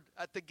guard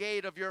at the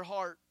gate of your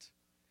heart.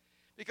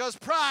 Because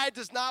pride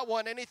does not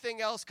want anything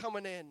else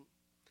coming in.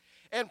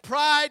 And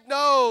pride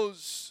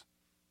knows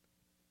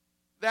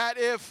that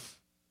if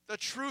the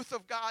truth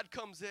of God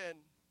comes in,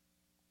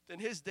 then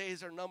his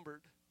days are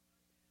numbered.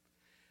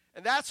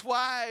 And that's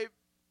why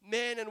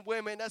men and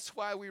women, that's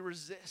why we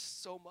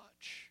resist so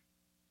much.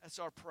 That's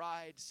our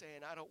pride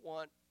saying, I don't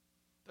want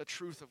the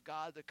truth of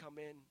God to come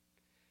in.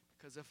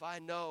 Because if I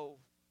know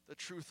the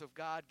truth of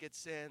God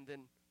gets in,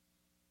 then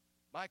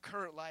my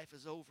current life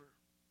is over.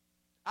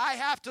 I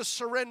have to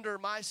surrender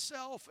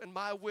myself and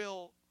my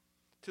will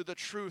to the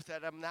truth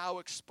that I'm now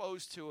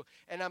exposed to,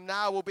 and I'm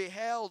now will be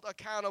held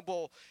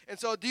accountable. And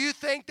so do you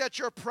think that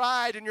your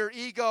pride and your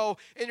ego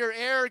and your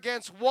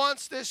arrogance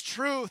wants this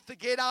truth to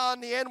get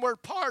on the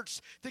inward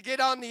parts, to get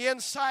on the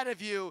inside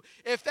of you?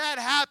 If that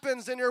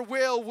happens, then your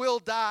will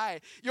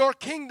die. Your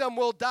kingdom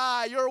will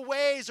die. Your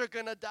ways are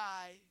going to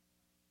die.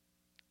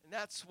 And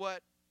that's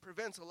what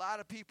prevents a lot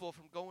of people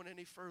from going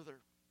any further.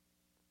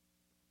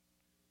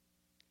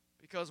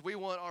 Because we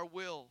want our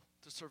will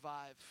to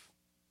survive.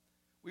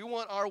 We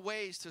want our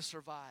ways to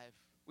survive.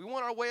 We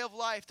want our way of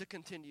life to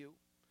continue.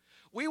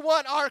 We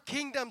want our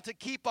kingdom to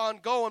keep on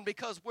going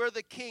because we're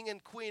the king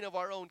and queen of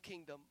our own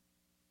kingdom.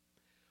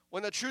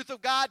 When the truth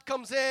of God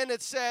comes in,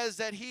 it says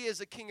that he is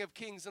the King of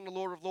kings and the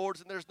Lord of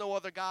lords, and there's no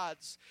other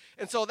gods.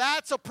 And so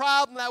that's a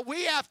problem that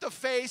we have to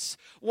face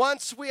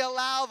once we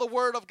allow the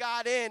word of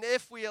God in,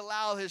 if we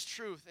allow his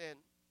truth in.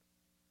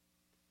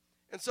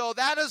 And so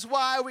that is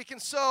why we can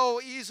so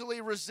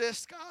easily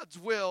resist God's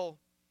will.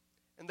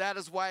 And that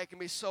is why it can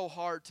be so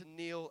hard to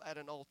kneel at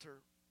an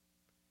altar.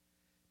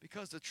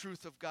 Because the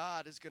truth of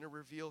God is going to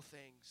reveal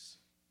things.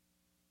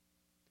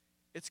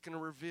 It's going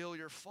to reveal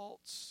your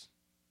faults.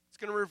 It's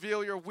going to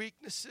reveal your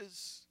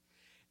weaknesses.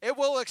 It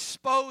will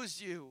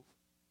expose you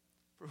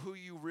for who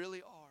you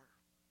really are.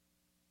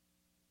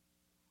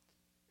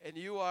 And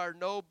you are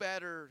no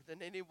better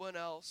than anyone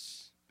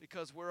else,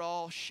 because we're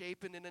all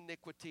shapen in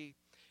iniquity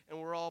and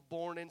we're all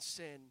born in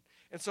sin.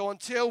 And so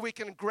until we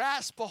can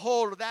grasp a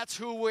hold of that's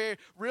who we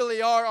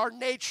really are, our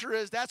nature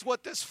is, that's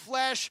what this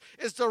flesh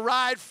is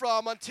derived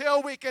from,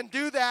 until we can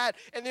do that,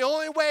 and the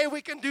only way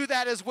we can do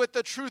that is with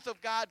the truth of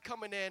God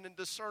coming in and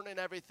discerning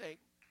everything.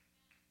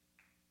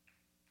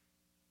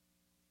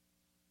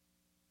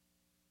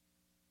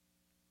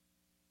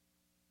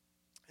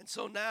 And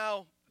so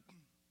now,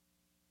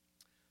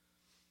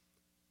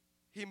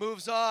 he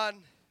moves on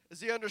as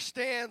he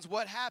understands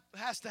what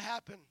has to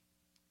happen.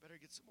 Better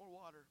get some more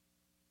water.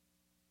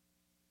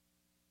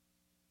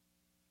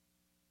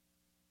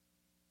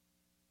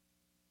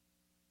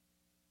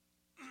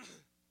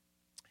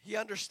 He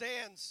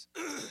understands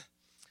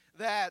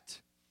that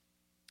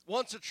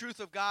once the truth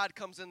of God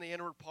comes in the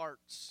inward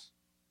parts,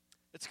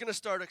 it's going to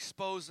start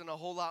exposing a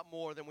whole lot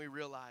more than we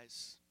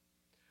realize.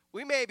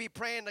 We may be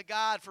praying to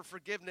God for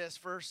forgiveness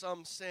for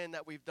some sin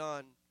that we've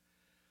done.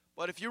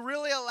 But if you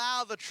really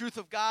allow the truth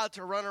of God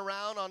to run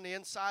around on the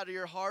inside of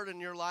your heart and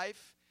your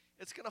life,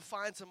 it's going to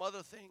find some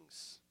other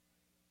things.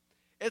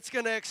 It's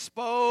going to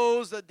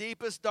expose the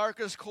deepest,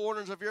 darkest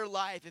corners of your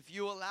life if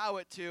you allow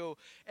it to.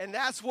 And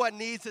that's what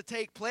needs to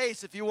take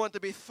place if you want to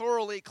be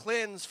thoroughly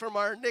cleansed from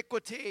our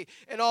iniquity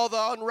and all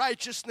the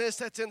unrighteousness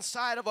that's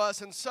inside of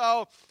us. And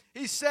so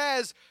he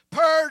says,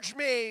 purge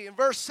me, in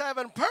verse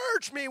 7,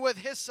 purge me with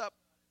hyssop,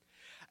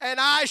 and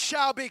I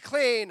shall be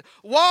clean.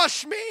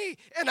 Wash me,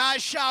 and I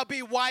shall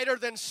be whiter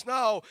than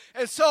snow.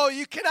 And so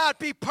you cannot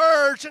be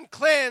purged and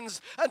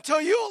cleansed until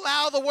you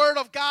allow the Word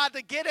of God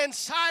to get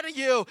inside of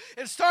you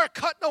and start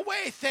cutting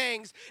away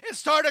things and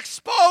start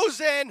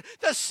exposing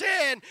the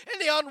sin and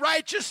the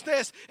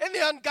unrighteousness and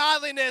the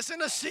ungodliness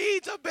and the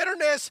seeds of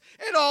bitterness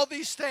and all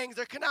these things.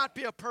 There cannot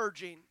be a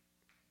purging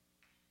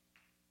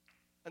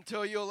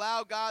until you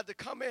allow God to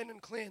come in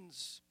and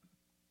cleanse.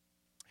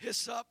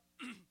 Hyssop.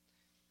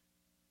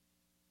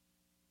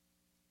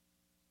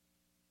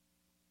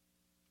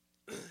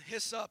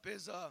 Hyssop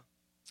is an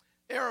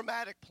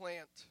aromatic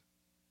plant.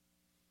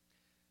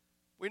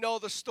 We know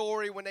the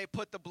story when they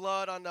put the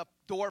blood on the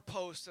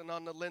doorpost and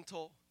on the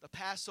lintel, the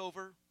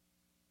Passover.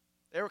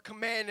 They were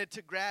commanded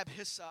to grab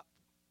hyssop,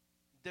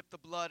 dip the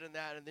blood in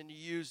that, and then you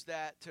use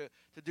that to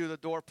do the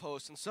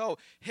doorpost. And so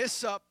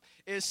hyssop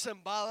is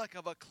symbolic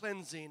of a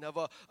cleansing,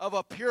 of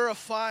a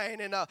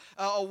purifying and a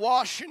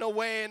washing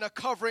away and a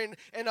covering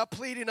and a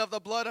pleading of the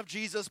blood of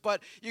Jesus.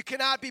 But you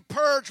cannot be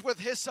purged with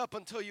hyssop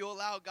until you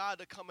allow God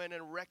to come in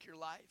and wreck your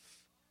life.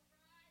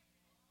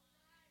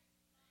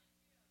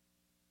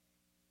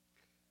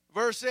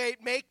 Verse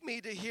 8, make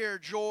me to hear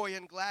joy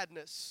and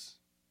gladness.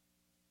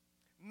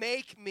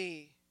 Make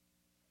me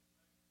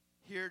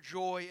hear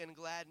joy and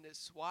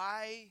gladness.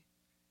 Why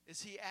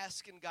is he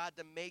asking God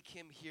to make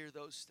him hear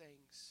those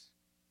things?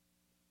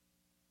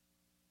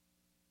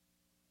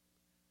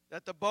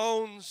 That the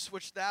bones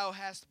which thou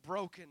hast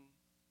broken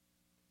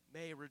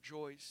may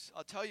rejoice.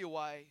 I'll tell you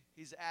why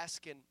he's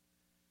asking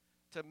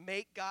to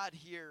make God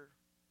hear,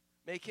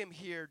 make him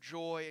hear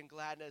joy and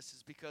gladness,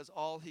 is because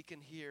all he can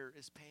hear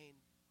is pain.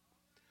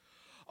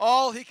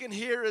 All he can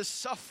hear is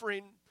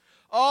suffering.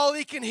 All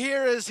he can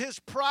hear is his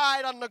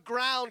pride on the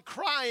ground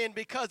crying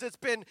because it's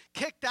been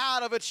kicked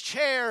out of its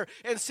chair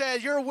and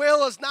said, your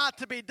will is not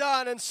to be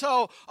done. And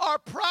so our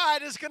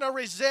pride is going to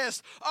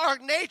resist. Our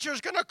nature is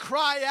going to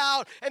cry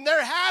out. And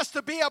there has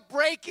to be a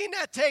breaking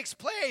that takes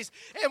place.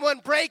 And when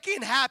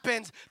breaking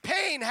happens,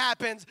 pain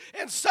happens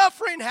and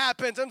suffering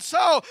happens. And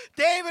so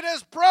David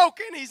is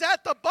broken. He's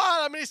at the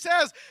bottom. And he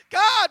says,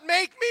 God,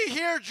 make me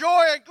hear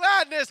joy and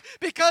gladness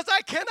because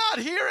I cannot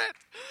hear it.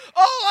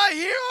 All I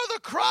hear are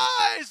the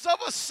cries of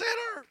a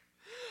sinner.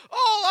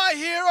 All I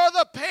hear are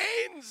the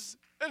pains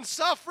and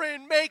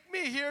suffering. Make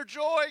me hear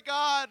joy,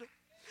 God.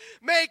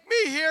 Make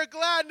me hear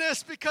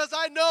gladness because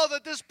I know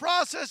that this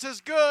process is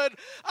good.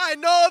 I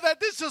know that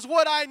this is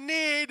what I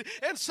need.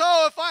 And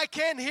so if I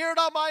can't hear it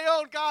on my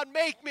own, God,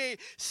 make me.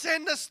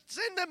 Send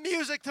the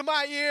music to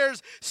my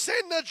ears.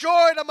 Send the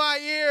joy to my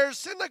ears.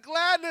 Send the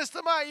gladness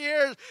to my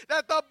ears,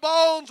 that the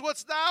bones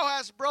which thou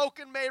hast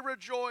broken may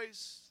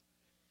rejoice.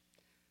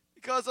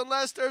 Because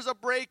unless there's a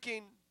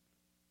breaking,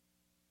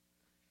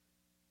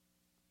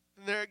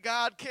 there,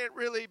 God can't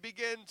really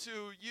begin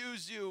to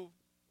use you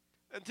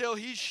until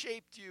he's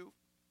shaped you.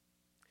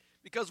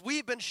 Because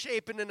we've been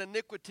shapen in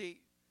iniquity,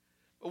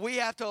 but we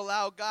have to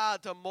allow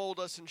God to mold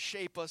us and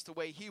shape us the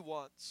way he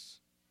wants.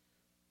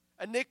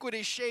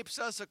 Iniquity shapes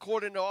us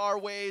according to our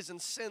ways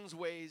and sin's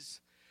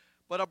ways.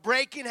 But a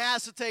breaking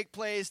has to take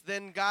place.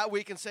 Then God,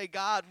 we can say,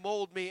 God,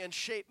 mold me and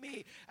shape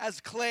me as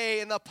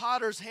clay in the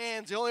potter's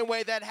hands. The only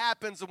way that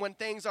happens is when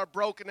things are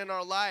broken in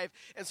our life.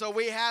 And so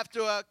we have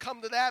to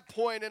come to that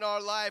point in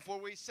our life where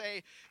we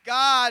say,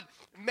 God,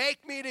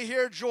 make me to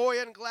hear joy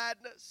and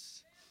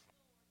gladness.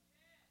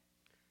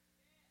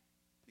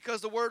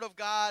 Because the word of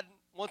God,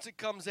 once it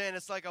comes in,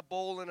 it's like a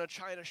bowl in a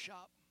china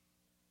shop.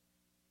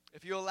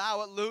 If you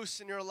allow it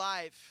loose in your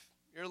life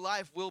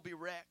will be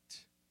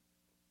wrecked.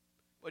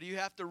 But you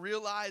have to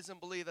realize and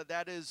believe that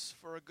that is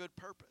for a good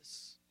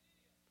purpose.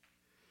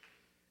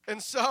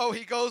 And so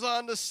he goes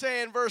on to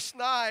say in verse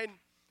 9,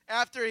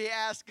 after he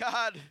asked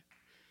God,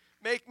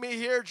 make me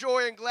hear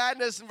joy and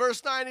gladness, in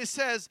verse 9 he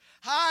says,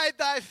 hide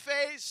thy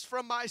face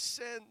from my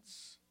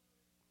sins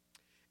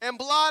and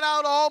blot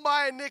out all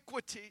my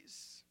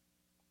iniquities.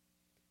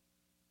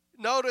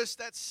 Notice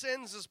that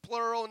sins is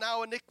plural,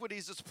 now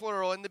iniquities is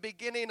plural. In the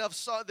beginning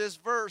of this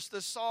verse,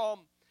 this psalm,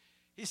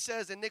 he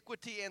says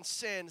iniquity and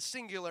sin,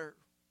 singular.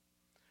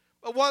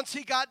 But once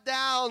he got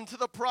down to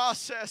the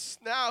process,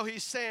 now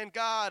he's saying,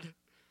 God,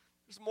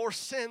 there's more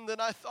sin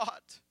than I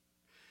thought.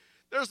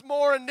 There's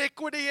more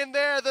iniquity in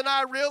there than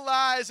I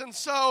realized. And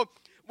so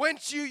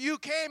once you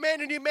came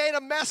in and you made a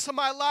mess of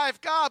my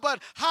life, God,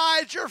 but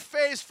hide your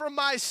face from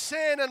my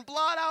sin and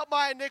blot out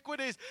my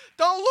iniquities.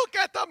 Don't look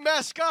at the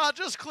mess, God,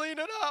 just clean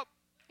it up.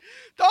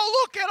 Don't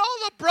look at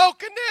all the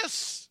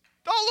brokenness.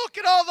 Don't look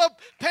at all the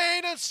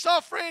pain and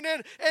suffering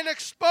and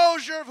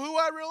exposure of who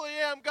I really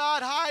am.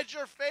 God, hide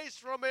your face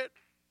from it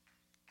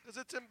because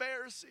it's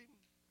embarrassing.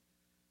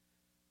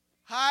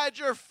 Hide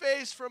your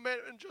face from it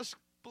and just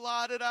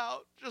blot it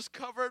out. Just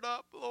cover it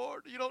up,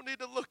 Lord. You don't need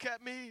to look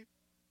at me.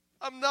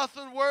 I'm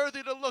nothing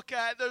worthy to look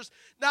at. There's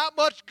not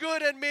much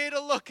good in me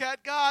to look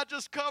at. God,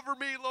 just cover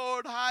me,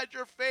 Lord. Hide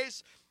your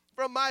face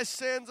from my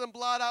sins and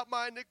blot out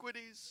my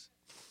iniquities.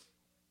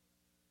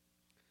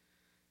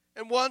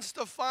 And once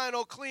the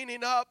final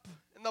cleaning up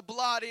and the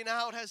blotting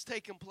out has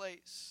taken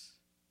place,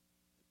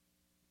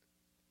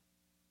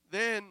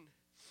 then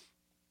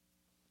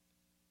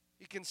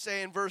he can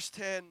say in verse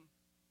 10,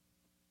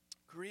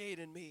 create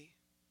in me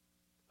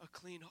a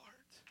clean heart.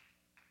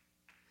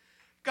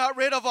 Got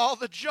rid of all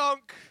the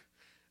junk.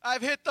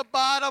 I've hit the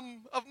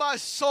bottom of my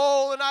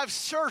soul and I've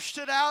searched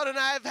it out, and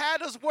I've had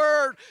His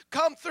Word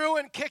come through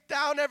and kick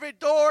down every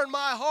door in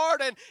my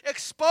heart and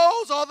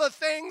expose all the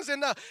things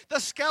and the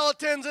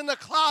skeletons in the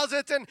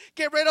closets and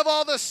get rid of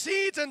all the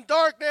seeds and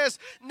darkness.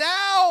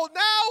 Now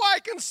I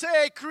can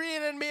say,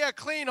 create in me a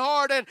clean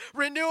heart and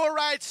renew a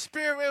right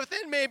spirit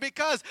within me,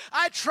 because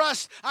I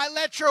trust, I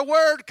let your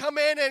Word come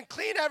in and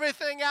clean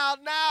everything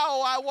out.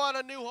 Now I want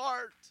a new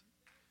heart.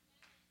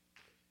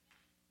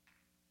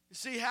 You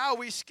see how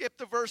we skip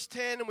to verse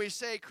 10 and we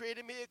say, create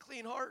in me a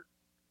clean heart?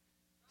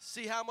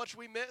 See how much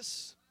we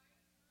miss?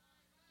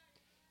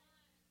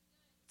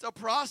 It's a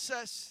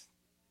process.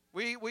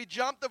 We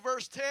jump to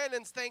verse 10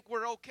 and think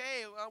we're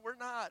okay. Well, we're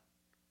not.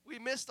 We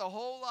missed a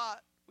whole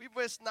lot. We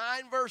missed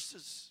 9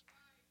 verses.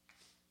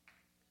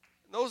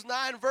 And those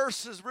 9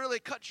 verses really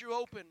cut you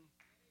open.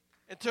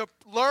 And to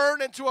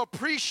learn and to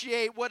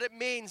appreciate what it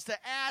means to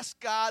ask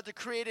God to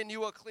create in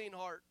you a clean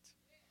heart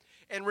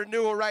and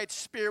renew a right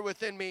spirit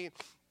within me.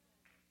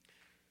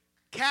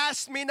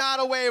 Cast me not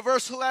away,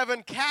 verse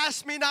 11,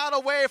 cast me not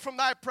away from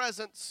thy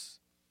presence.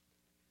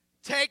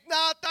 Take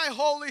not thy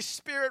Holy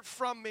Spirit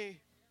from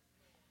me.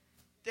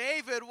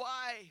 David,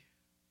 why?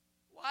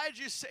 Why did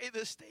you say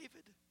this,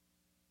 David?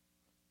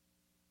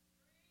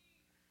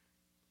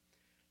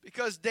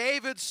 Because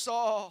David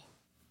saw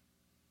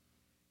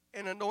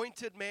an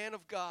anointed man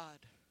of God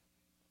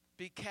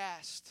be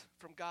cast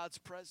from God's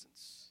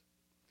presence.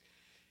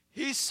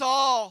 He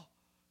saw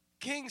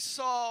King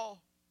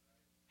Saul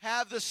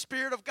have the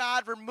Spirit of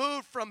God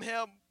removed from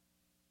him.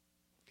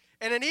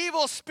 And an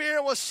evil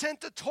spirit was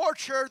sent to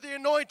torture the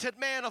anointed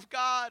man of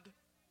God.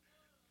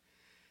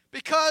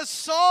 Because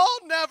Saul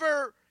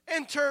never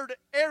entered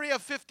Area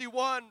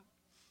 51.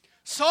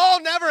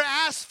 Saul never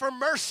asked for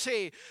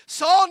mercy.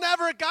 Saul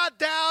never got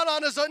down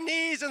on his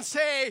knees and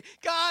say,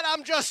 God,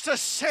 I'm just a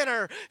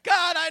sinner.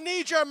 God, I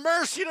need your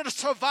mercy to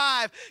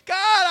survive. God,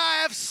 I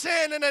have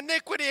sin and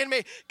iniquity in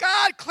me.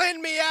 God, clean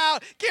me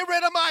out. Get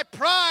rid of my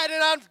pride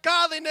and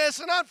ungodliness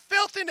and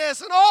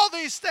unfilthiness and all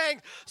these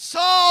things.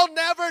 Saul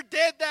never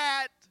did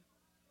that.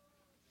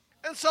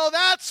 And so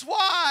that's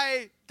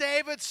why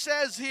David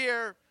says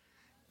here,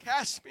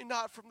 cast me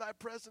not from thy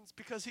presence,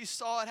 because he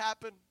saw it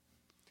happen.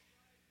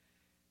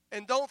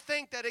 And don't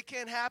think that it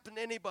can't happen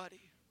to anybody.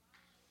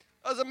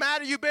 Doesn't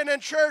matter, you've been in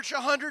church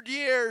 100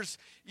 years.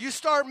 You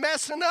start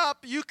messing up,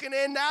 you can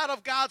end out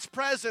of God's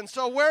presence.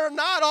 So we're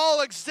not all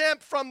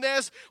exempt from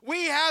this.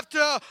 We have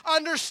to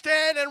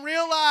understand and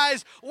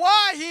realize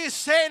why he's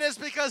saying this,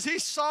 because he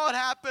saw it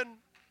happen.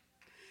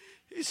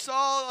 He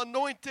saw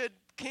anointed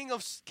king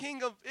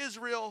of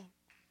Israel,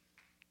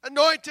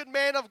 anointed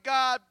man of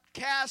God,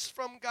 cast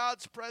from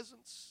God's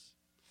presence.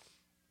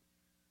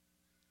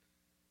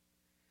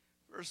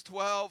 Verse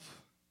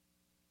 12,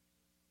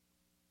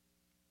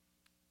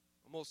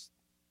 almost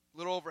a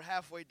little over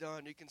halfway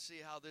done. You can see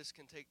how this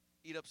can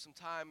eat up some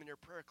time in your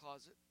prayer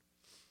closet.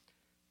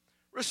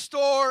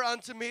 Restore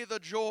unto me the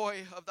joy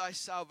of thy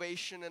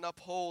salvation, and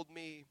uphold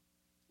me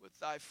with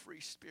thy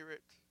free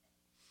spirit.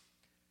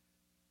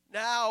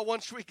 Now,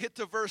 once we get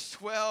to verse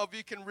 12,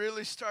 you can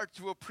really start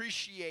to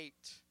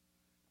appreciate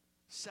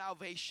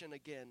salvation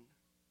again.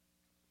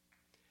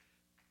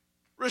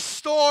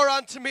 Restore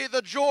unto me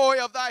the joy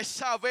of thy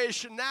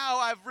salvation. Now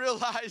I've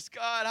realized,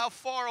 God, how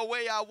far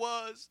away I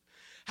was,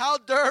 how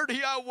dirty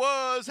I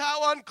was,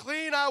 how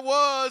unclean I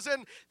was.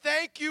 And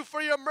thank you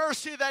for your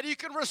mercy that you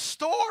can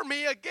restore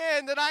me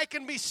again, that I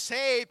can be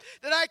saved,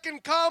 that I can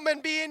come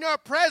and be in your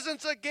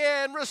presence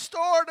again.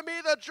 Restore to me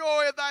the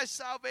joy of thy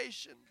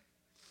salvation.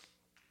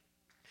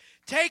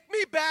 Take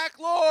me back,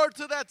 Lord,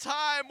 to that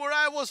time where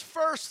I was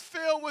first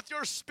filled with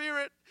your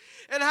Spirit,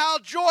 and how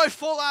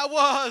joyful I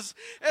was,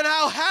 and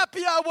how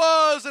happy I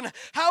was, and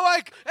how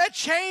it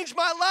changed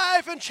my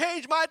life and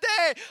changed my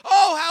day.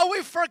 Oh, how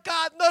we've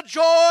forgotten the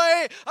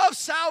joy of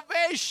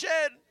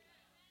salvation.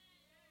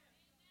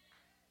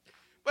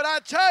 But I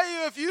tell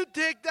you, if you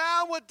dig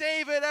down with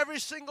David every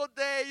single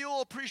day,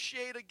 you'll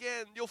appreciate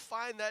again. You'll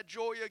find that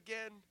joy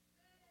again.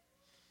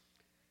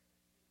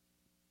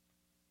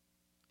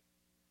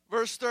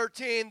 Verse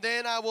 13,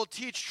 then I will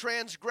teach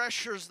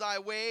transgressors thy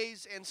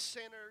ways, and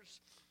sinners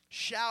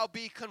shall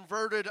be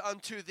converted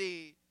unto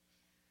thee.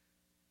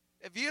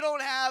 If you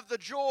don't have the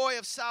joy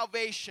of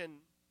salvation,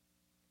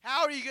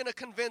 How are you going to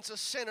convince a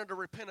sinner to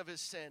repent of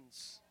his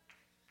sins?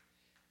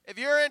 If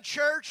you're in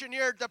church and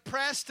you're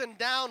depressed and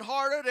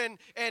downhearted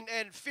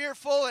and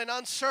fearful and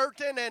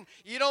uncertain, and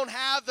you don't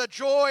have the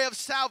joy of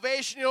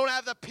salvation, you don't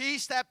have the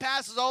peace that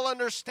passes all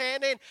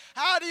understanding,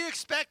 how do you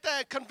expect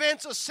to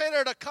convince a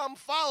sinner to come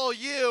follow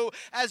you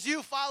as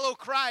you follow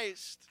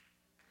Christ?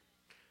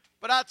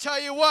 But I'll tell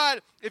you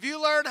what, if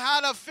you learn how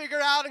to figure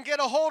out and get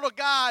a hold of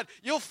God,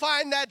 you'll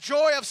find that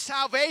joy of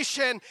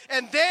salvation.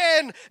 And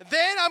then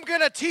I'm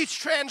going to teach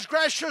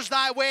transgressors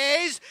thy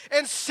ways,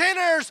 and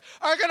sinners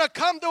are going to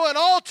come to an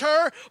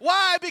altar.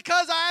 Why?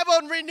 Because I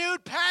have a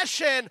renewed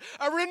passion,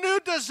 a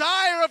renewed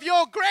desire of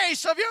your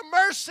grace, of your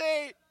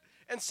mercy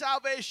and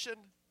salvation.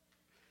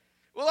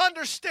 We'll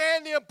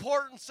understand the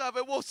importance of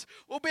it.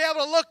 We'll be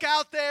able to look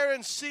out there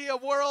and see a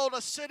world,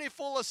 a city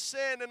full of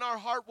sin, and our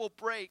heart will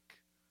break.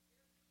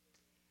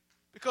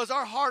 Because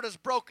our heart is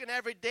broken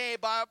every day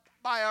by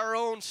our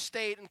own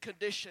state and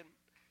condition.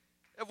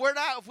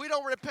 If we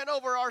don't repent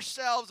over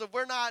ourselves, if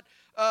we're not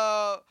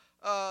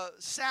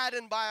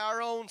saddened by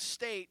our own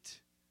state,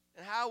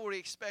 then how would we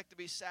expect to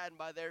be saddened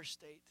by their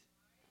state?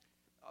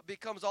 It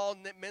becomes all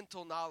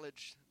mental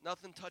knowledge.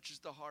 Nothing touches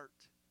the heart.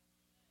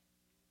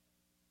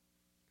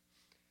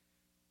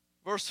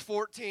 Verse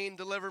 14,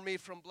 deliver me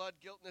from blood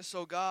guiltness,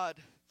 O God.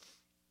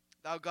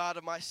 Thou God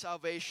of my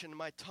salvation,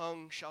 my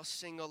tongue shall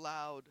sing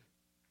aloud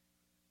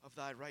of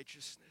thy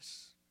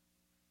righteousness.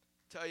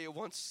 I tell you,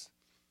 once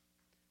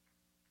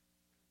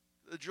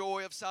the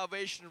joy of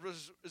salvation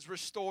is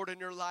restored in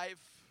your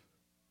life,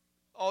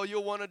 all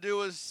you'll want to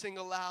do is sing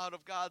aloud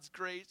of God's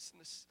grace,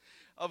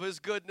 of his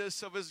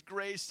goodness, of his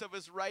grace, of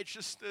his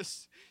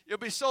righteousness. You'll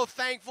be so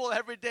thankful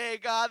every day.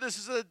 God, this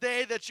is a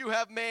day that you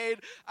have made.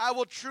 I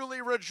will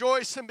truly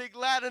rejoice and be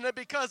glad in it,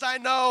 because I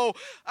know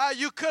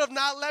you could have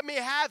not let me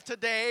have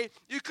today.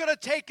 You could have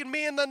taken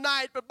me in the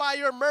night, but by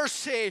your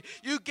mercy,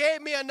 you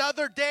gave me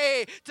another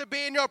day to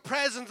be in your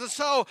presence. And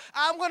so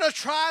I'm going to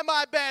try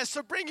my best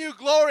to bring you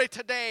glory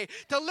today,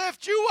 to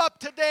lift you up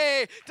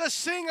today, to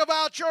sing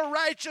about your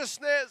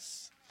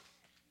righteousness.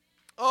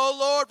 O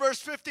Lord, verse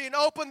 15,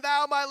 open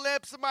thou my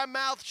lips, and my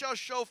mouth shall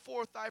show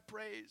forth thy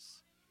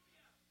praise.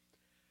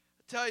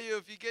 I tell you,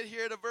 if you get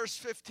here to verse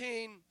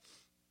 15,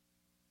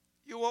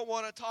 you won't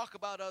want to talk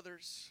about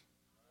others.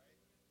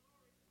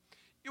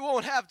 You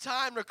won't have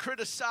time to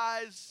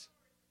criticize.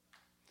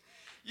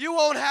 You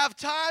won't have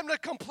time to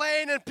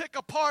complain and pick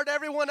apart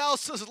everyone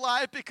else's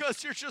life,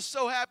 because you're just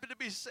so happy to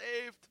be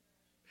saved.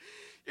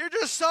 You're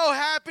just so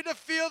happy to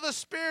feel the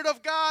Spirit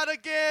of God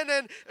again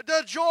and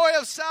the joy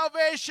of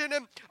salvation.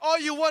 And all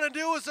you want to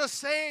do is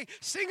just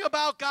sing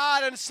about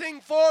God and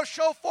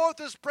show forth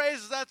his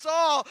praises. That's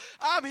all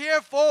I'm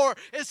here for,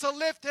 is to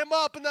lift him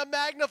up and to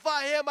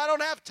magnify him. I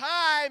don't have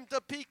time to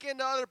peek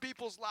into other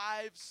people's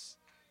lives.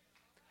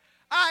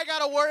 I got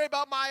to worry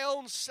about my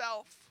own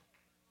self.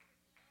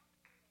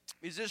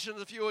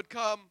 Musicians, if you would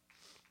come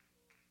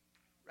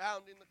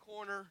rounding the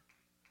corner.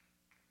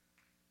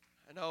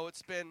 I know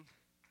it's been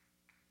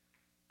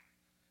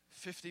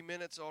 50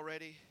 minutes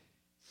already.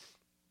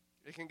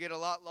 It can get a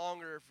lot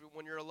longer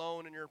when you're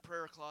alone in your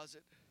prayer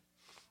closet.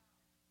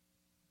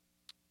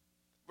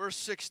 Verse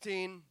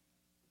 16,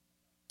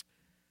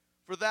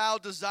 for thou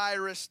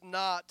desirest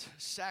not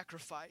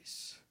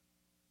sacrifice,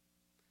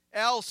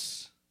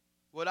 else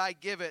would I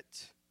give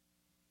it.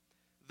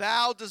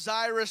 Thou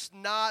desirest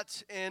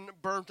not in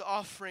burnt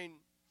offering.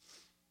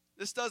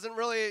 This doesn't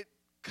really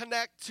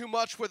connect too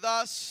much with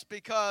us,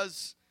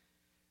 because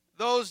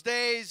those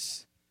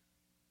days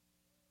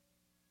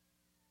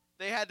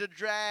they had to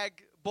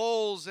drag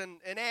bulls and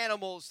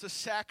animals to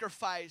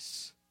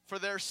sacrifice for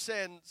their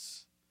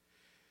sins.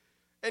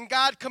 And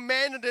God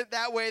commanded it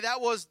that way. That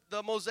was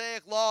the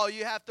Mosaic law.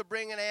 You have to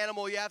bring an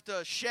animal. You have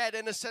to shed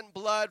innocent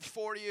blood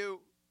for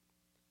you.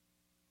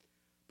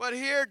 But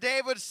here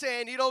David's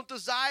saying, you don't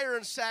desire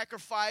in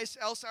sacrifice,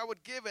 else I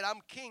would give it.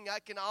 I'm king. I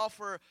can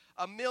offer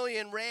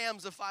 1,000,000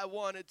 rams if I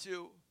wanted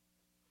to.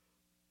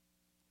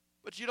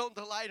 But you don't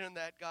delight in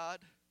that, God.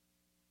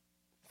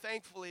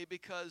 Thankfully,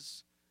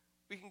 because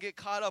we can get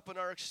caught up in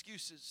our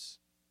excuses.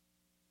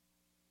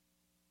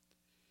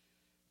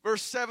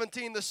 Verse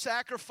 17, the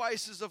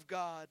sacrifices of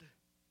God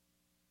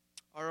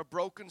are a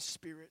broken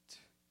spirit,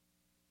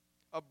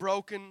 a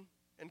broken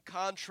and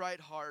contrite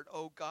heart.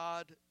 O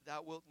God,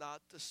 thou wilt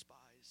not despise.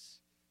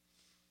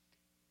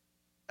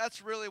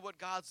 That's really what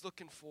God's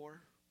looking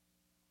for.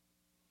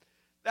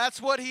 That's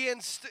what he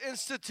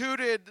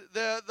instituted,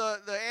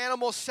 the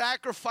animal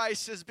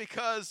sacrifices,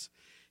 because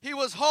he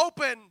was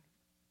hoping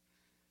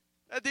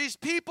that these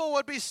people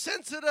would be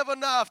sensitive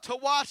enough to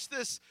watch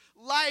this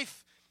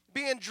life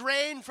being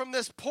drained from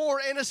this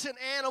poor innocent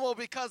animal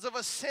because of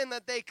a sin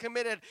that they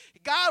committed.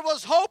 God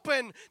was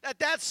hoping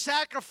that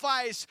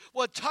sacrifice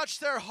would touch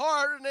their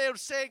heart, and they would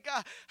say,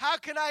 God, how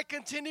can I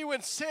continue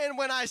in sin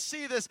when I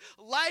see this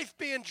life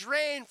being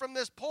drained from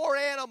this poor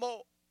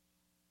animal?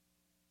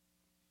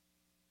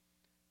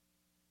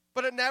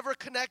 But it never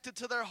connected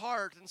to their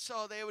heart, and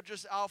so they would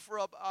just offer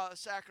up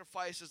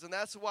sacrifices. And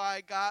that's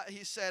why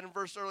he said in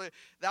verse earlier,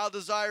 thou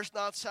desirest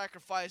not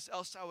sacrifice,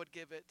 else I would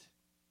give it.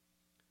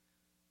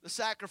 the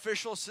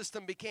sacrificial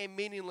system became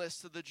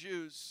meaningless to the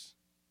Jews.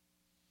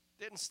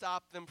 Didn't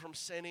stop them from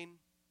sinning.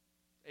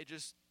 They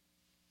just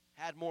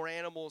had more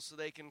animals so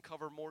they can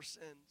cover more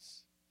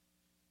sins.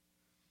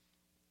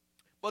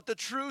 But the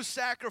true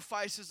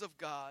sacrifices of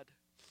God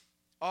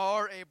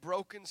are a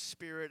broken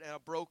spirit and a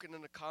broken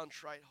and a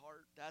contrite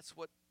heart. That's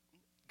what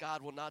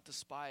God will not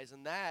despise.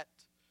 And that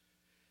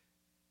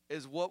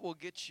is what will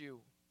get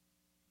you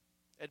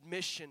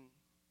admission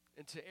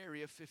into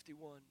Area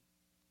 51.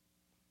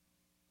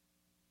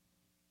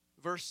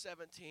 Verse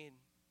 17.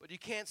 But you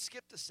can't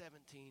skip to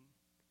 17.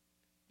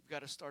 You've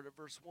got to start at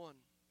verse 1.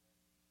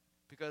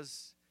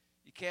 Because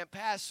you can't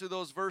pass through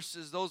those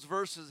verses. Those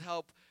verses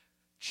help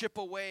chip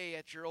away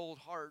at your old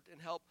heart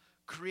and help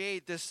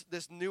create this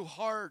new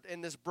heart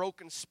and this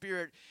broken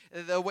spirit.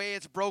 The way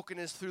it's broken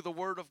is through the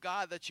word of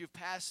God that you've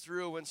passed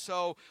through. And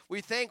so we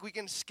think we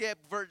can skip,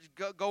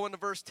 go into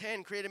verse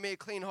 10, create in me a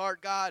clean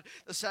heart, God.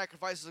 The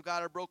sacrifices of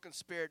God are broken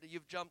spirit.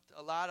 You've jumped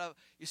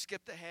you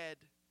skipped ahead,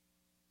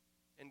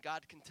 and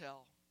God can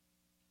tell.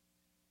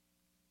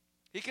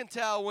 He can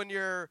tell when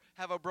you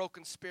have a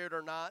broken spirit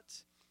or not.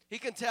 He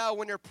can tell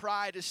when your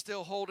pride is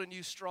still holding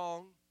you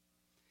strong.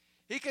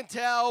 He can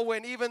tell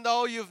when, even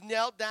though you've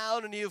knelt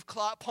down and you've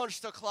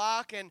punched the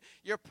clock and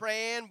you're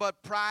praying,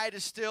 but pride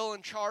is still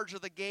in charge of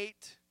the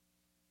gate.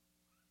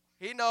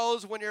 He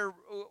knows when you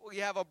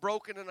have a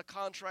broken and a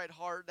contrite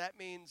heart. That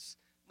means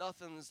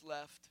nothing's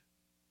left.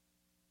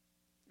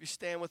 You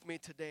stand with me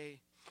today.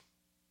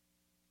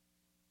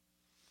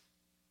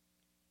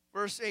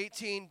 Verse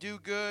 18, do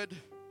good,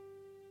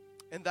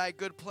 and thy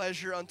good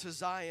pleasure unto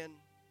Zion.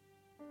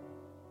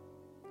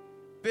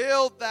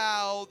 Build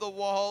thou the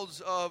walls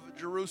of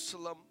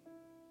Jerusalem.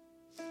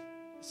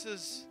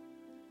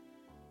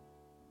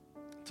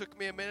 Took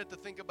me a minute to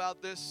think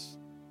about this.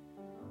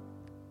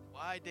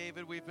 Why,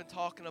 David? We've been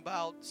talking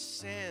about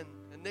sin,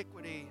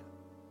 iniquity,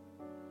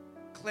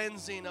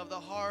 cleansing of the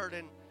heart,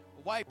 and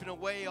wiping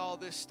away all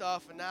this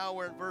stuff. And now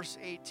we're in verse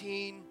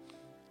 18,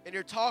 and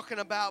you're talking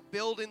about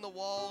building the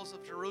walls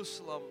of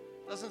Jerusalem.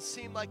 Doesn't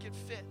seem like it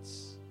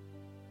fits.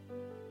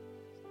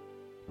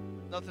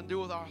 Nothing to do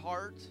with our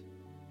heart.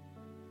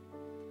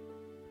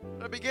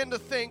 I begin to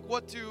think,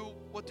 what do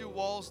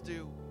walls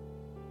do?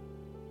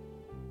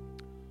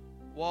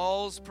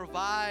 Walls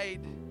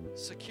provide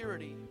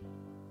security.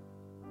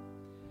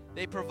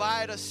 They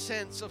provide a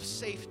sense of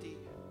safety.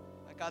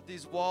 I got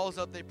these walls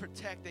up. They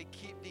protect. They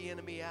keep the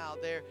enemy out.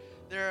 They're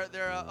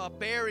a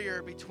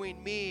barrier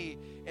between me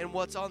and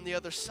what's on the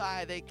other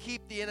side. They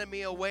keep the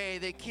enemy away.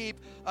 They keep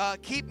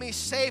me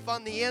safe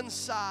on the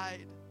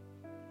inside.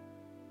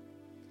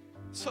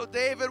 So,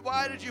 David,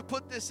 why did you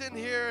put this in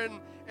here?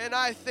 And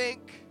I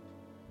think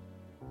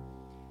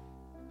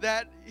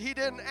that he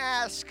didn't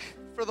ask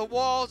for the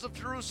walls of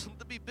Jerusalem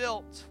to be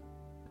built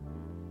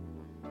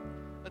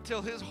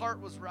until his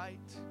heart was right.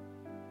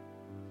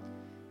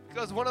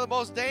 Because one of the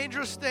most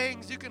dangerous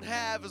things you can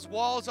have is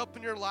walls up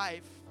in your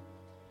life.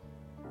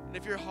 And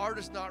if your heart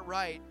is not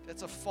right,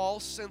 that's a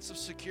false sense of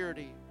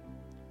security.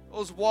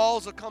 Those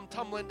walls will come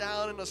tumbling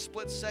down in a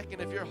split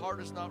second if your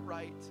heart is not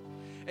right.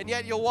 And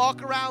yet you'll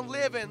walk around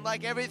living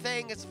like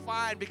everything is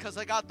fine because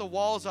I got the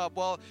walls up.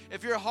 Well,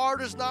 if your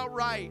heart is not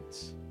right,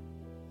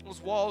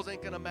 those walls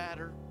ain't going to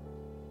matter.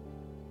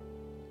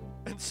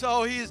 And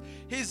so he's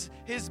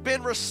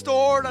been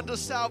restored unto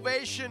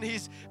salvation.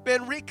 He's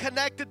been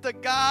reconnected to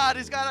God.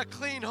 He's got a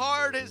clean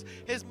heart.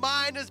 His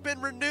mind has been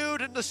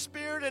renewed in the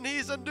spirit, and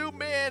he's a new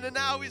man. And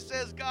now he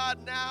says,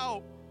 God,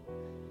 now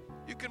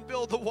you can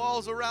build the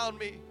walls around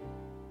me.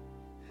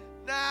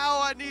 Now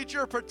I need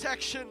your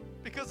protection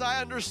because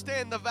I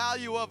understand the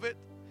value of it.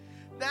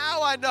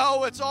 Now I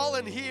know it's all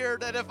in here,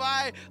 that if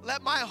I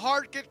let my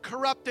heart get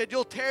corrupted,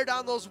 you'll tear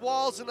down those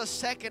walls in a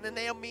second and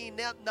they'll mean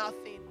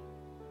nothing.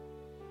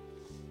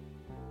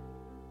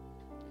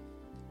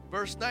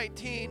 Verse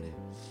 19,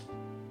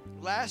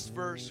 last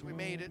verse, we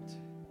made it.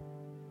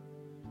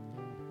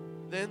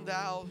 Then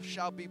thou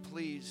shalt be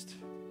pleased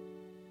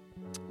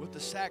with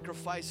the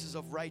sacrifices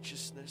of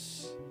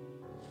righteousness,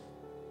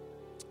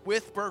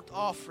 with burnt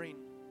offering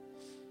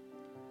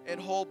and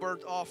whole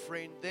burnt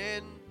offering.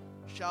 Then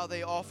shall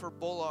they offer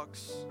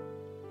bullocks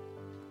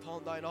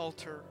upon thine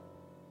altar.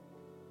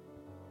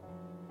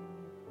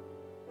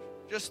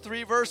 Just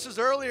 3 verses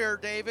earlier,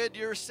 David,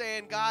 you're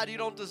saying, God, you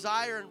don't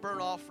desire in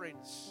burnt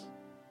offerings.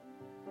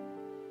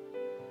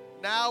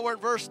 Now we're in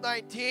verse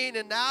 19,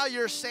 and now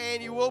you're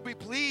saying you will be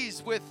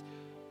pleased with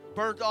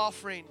burnt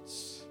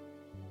offerings.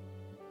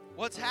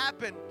 What's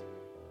happened?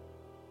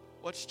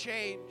 What's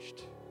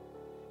changed?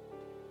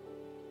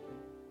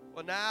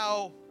 Well,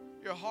 now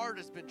your heart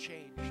has been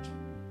changed.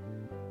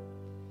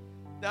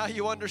 Now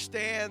you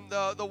understand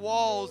the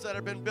walls that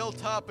have been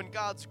built up, and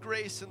God's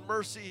grace and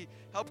mercy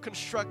help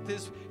construct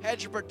this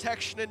hedge of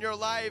protection in your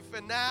life.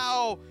 And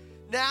now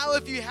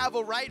if you have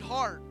a right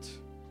heart,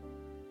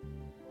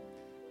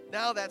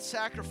 now that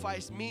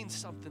sacrifice means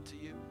something to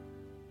you.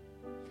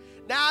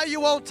 Now you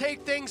won't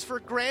take things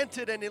for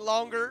granted any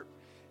longer.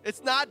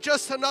 It's not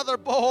just another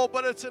bull,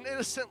 but it's an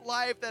innocent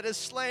life that is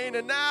slain.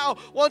 And now,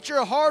 once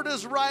your heart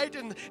is right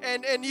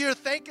and you're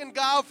thanking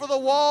God for the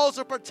walls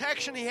of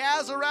protection He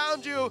has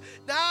around you,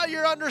 now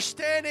you're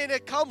understanding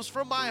it comes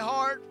from my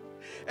heart.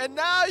 And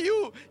now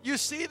you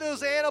see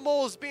those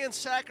animals being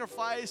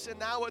sacrificed, and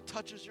now it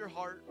touches your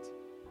heart.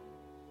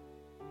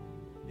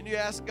 And you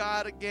ask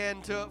God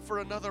again for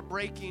another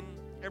breaking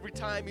every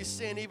time you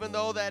sin, even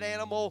though that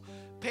animal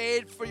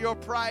paid for your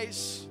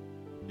price.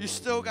 You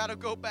still got to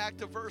go back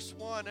to verse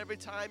 1 every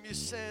time you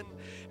sin,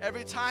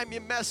 every time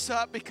you mess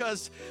up,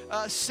 because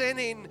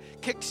sinning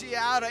kicks you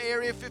out of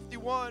Area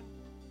 51.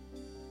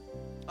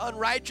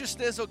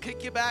 Unrighteousness will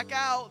kick you back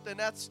out, and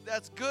that's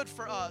good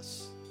for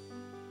us,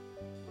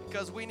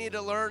 because we need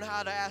to learn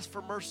how to ask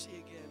for mercy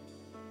again.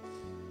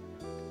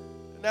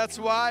 And that's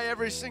why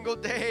every single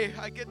day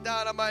I get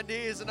down on my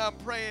knees and I'm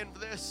praying for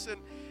this, and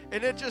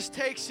it just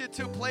takes you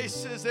to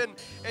places, and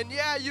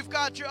yeah, you've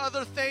got your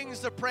other things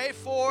to pray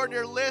for and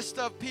your list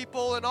of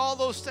people and all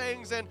those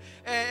things, and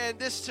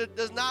this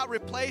does not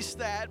replace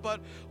that. But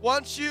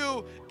once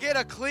you get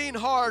a clean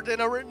heart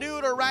and a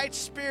renewed or right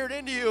spirit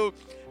into you,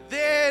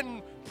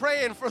 then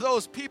praying for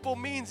those people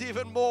means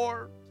even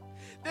more.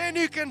 Then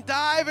you can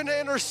dive into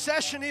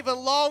intercession even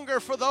longer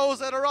for those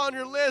that are on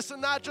your list,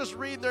 and not just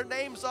read their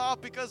names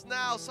off, because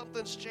now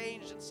something's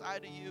changed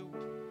inside of you.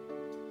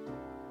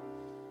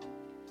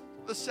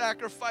 The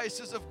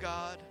sacrifices of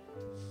God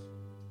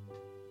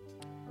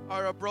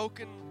are a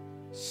broken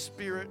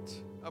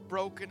spirit, a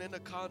broken and a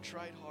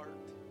contrite heart.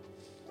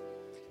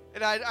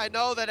 And I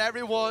know that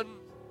everyone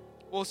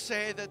will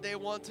say that they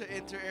want to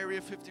enter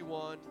Area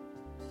 51,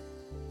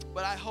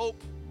 but I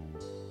hope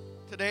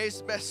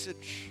today's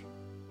message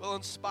will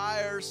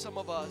inspire some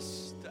of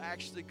us to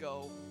actually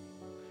go,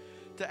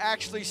 to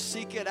actually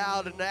seek it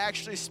out, and to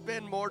actually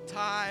spend more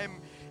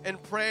time in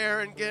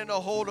prayer and getting a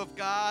hold of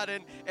God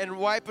and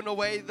wiping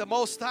away. The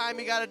most time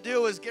you got to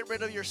do is get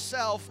rid of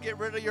yourself, get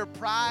rid of your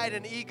pride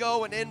and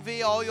ego and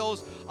envy, all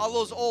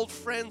those old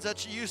friends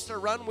that you used to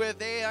run with.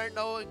 They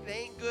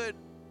ain't good.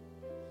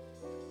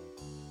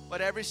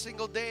 But every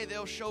single day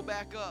they'll show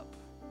back up,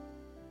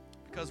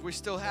 because we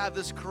still have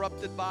this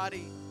corrupted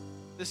body,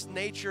 this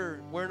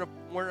nature. We're in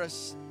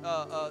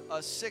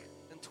a sick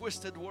and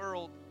twisted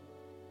world.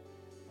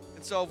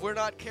 And so if we're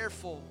not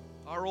careful,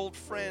 our old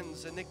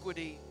friends,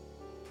 iniquity,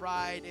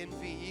 pride,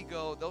 envy,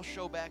 ego, they'll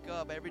show back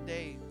up every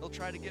day. They'll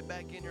try to get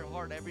back in your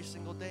heart every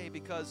single day,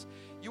 because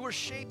you were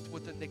shaped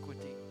with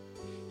iniquity.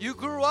 You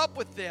grew up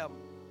with them.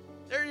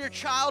 They're your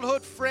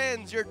childhood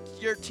friends, your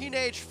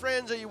teenage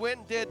friends that you went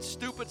and did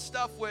stupid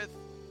stuff with.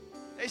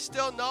 They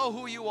still know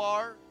who you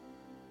are.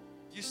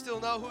 You still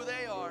know who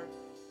they are.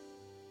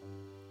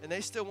 And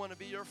they still want to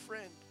be your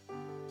friend.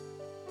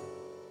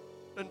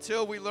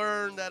 Until we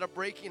learn that a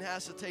breaking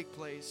has to take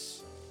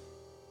place,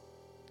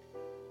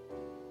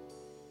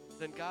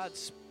 then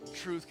God's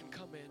truth can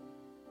come in.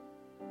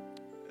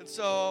 And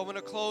so I'm going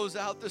to close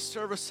out this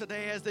service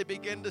today as they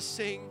begin to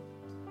sing.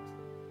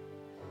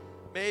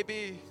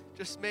 Maybe,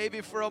 just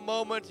maybe for a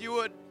moment, you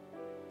would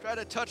try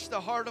to touch the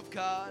heart of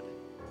God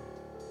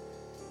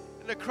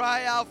and to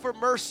cry out for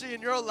mercy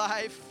in your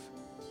life,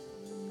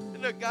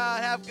 and to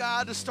have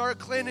God to start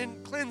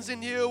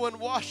cleansing you and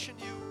washing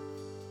you.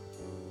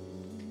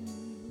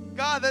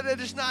 God, that it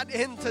is not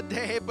in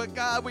today, but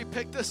God, we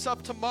pick this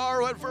up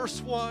tomorrow at verse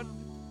 1.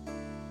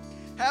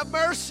 Have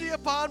mercy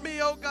upon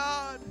me, O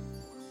God,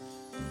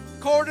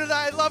 according to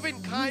thy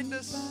loving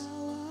kindness,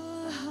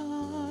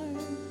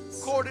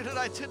 according to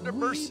thy tender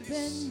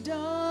mercies.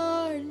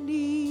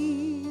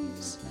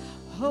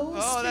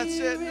 Oh, that's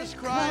it. Just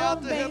cry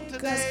out to him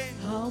today.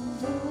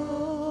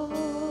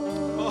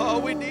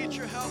 Oh, we need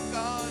your help,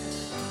 God.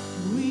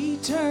 We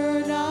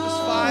turn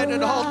just find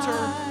an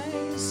altar.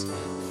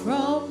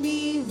 From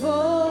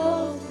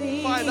evil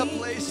things. Find a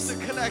place to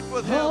connect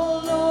with him.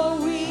 Oh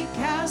Lord, we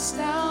cast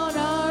down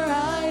our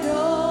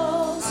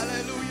idols.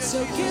 Hallelujah.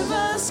 So Jesus. give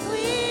us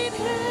clean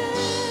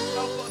hands.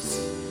 Help us.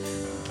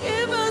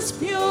 Give us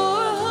pure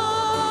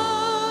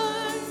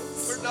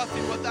hearts. We're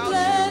nothing without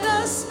Let you.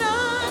 us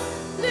not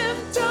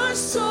lift our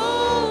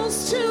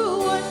souls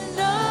to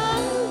another.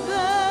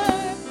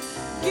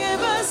 Give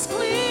us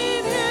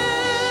clean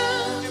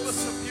hands. Give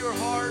us a pure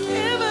heart.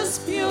 Give us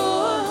pure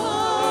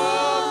hearts.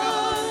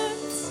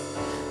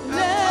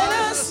 Let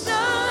us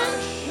not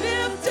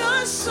lift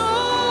our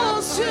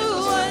souls to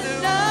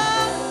another.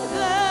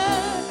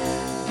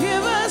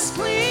 Give us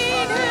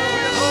clean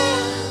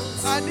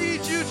hands. I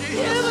need you, Jesus.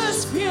 Give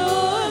us pure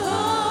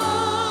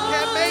hearts.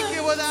 Can't make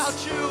it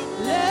without you.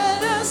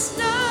 Let us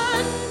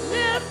not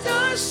lift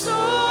our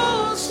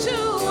souls to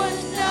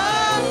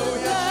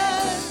another.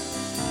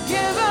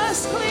 Give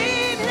us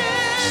clean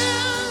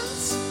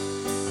hands.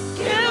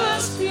 Give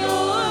us pure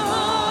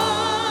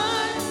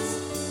hearts.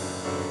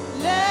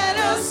 Let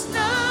us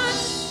not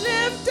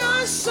lift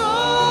our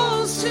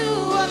souls to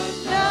another.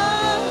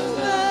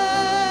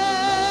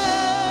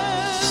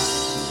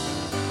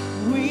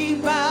 We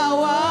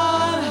bow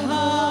our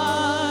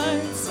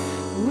hearts.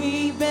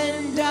 We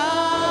bend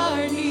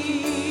our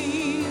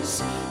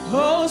knees.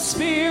 Oh,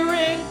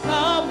 Spirit,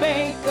 come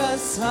make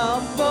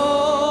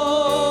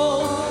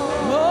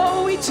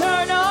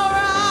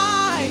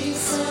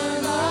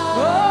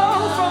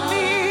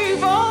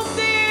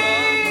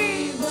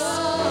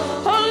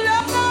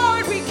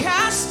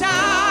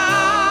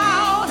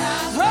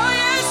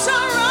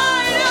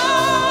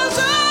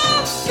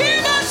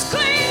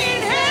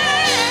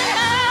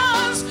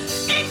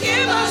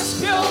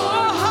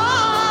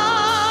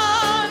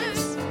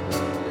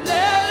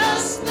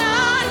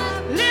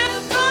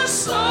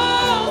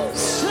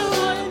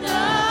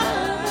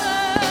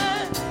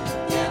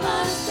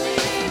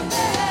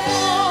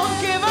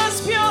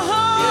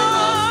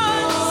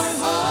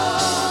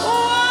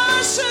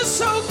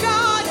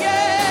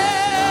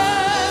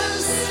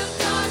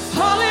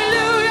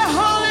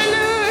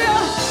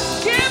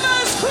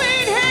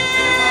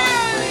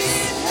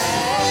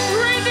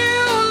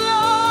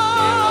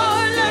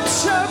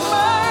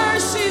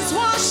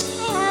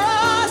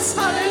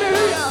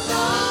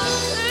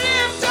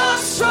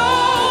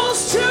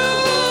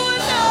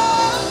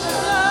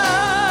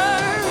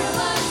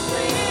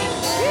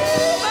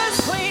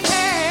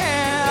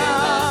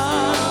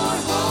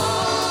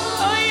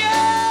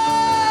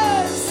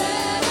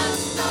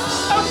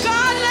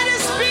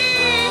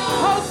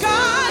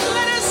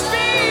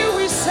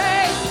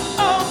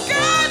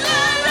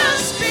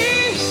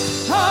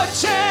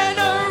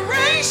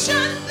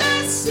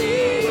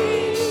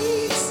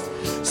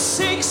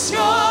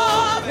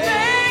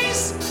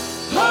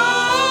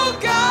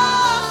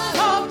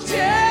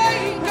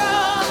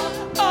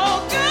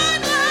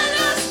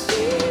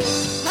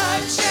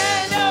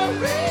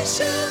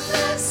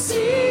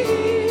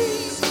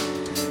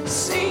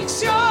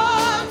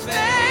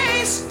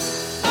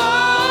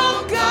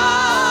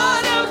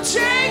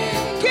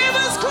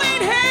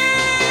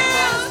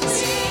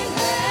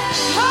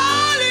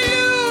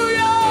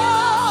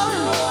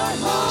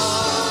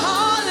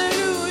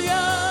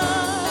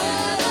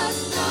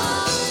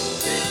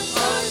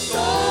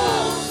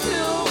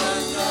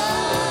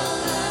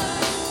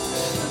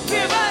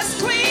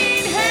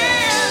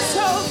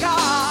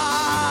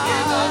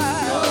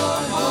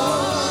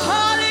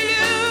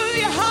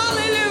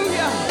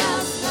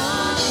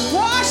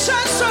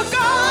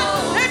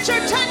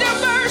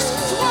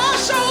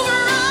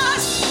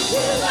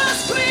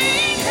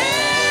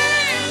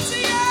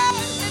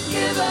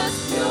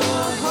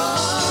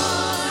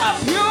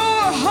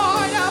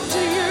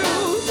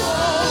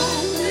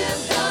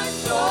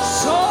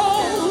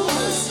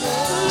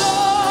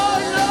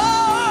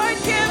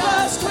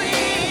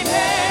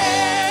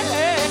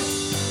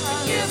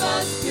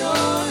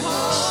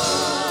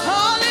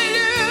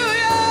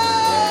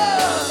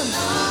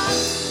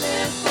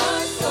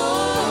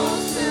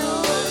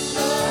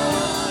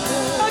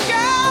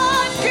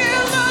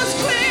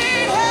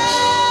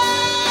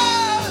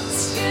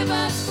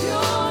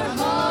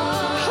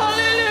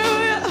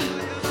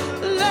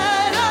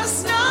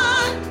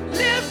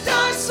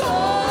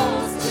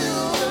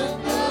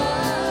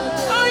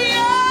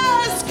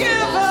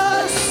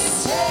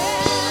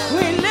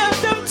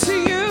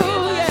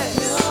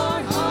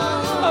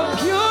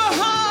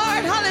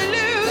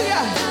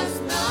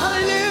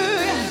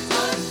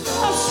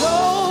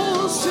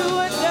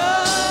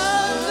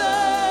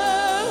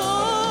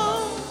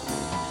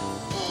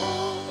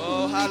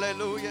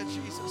Hallelujah,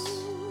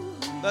 Jesus.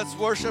 Let's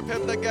worship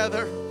him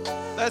together.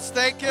 Let's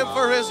thank him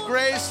for his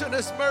grace and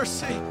his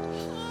mercy.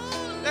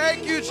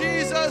 Thank you,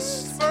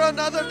 Jesus, for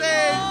another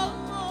day.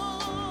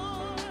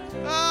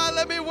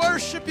 Let me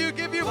worship you,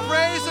 give you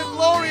praise and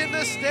glory in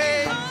this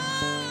day.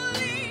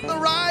 The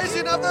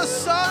rising of the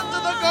sun to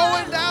the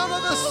going down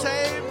of the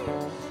same.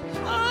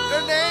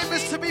 Your name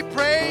is to be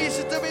praised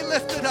and to be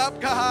lifted up,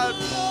 God.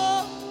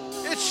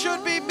 It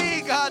should be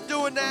me, God,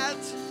 doing that.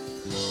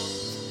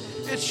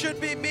 It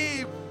should be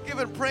me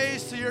giving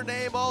praise to your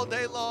name all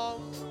day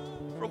long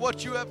for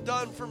what you have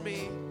done for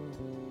me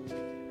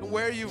and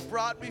where you've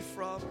brought me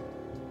from.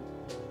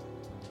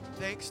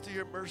 Thanks to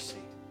your mercy.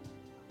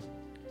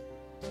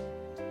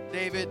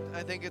 David,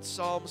 I think it's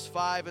Psalms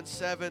 5 and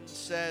 7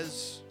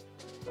 says,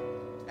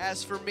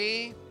 as for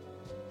me,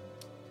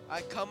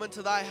 I come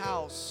into thy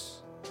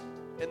house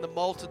in the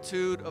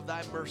multitude of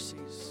thy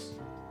mercies.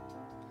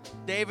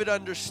 David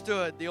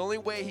understood the only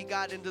way he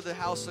got into the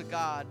house of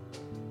God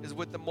is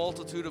with the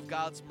multitude of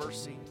God's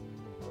mercy.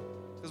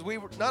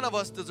 Because none of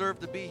us deserve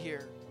to be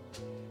here.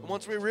 And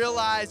once we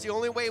realize the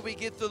only way we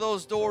get through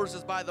those doors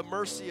is by the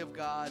mercy of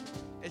God,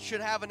 it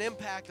should have an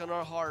impact on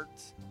our heart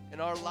and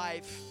our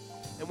life.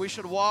 And we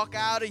should walk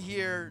out of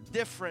here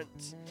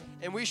different.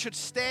 And we should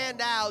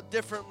stand out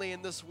differently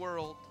in this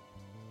world.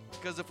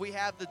 Because if we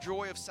have the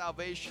joy of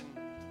salvation,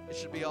 it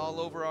should be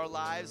all over our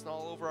lives and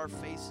all over our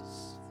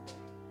faces.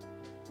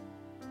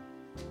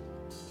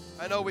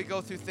 I know we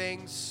go through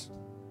things,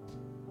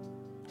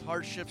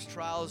 hardships,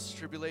 trials,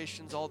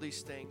 tribulations, all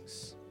these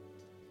things.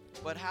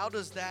 But how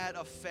does that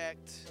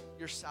affect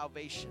your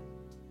salvation?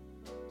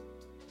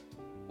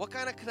 What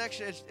kind of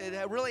connection?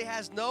 It really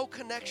has no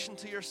connection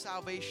to your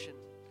salvation.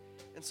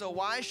 And so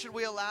why should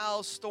we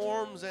allow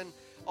storms and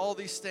all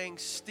these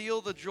things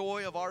steal the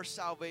joy of our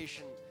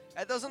salvation?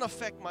 That doesn't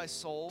affect my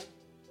soul.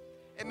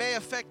 It may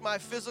affect my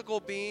physical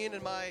being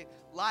and my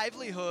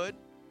livelihood.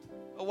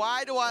 But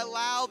why do I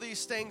allow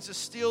these things to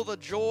steal the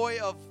joy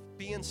of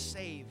being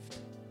saved?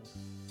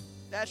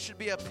 That should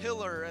be a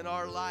pillar in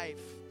our life.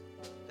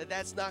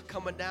 That's not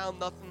coming down.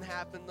 Nothing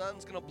happened.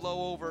 Nothing's going to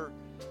blow over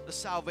the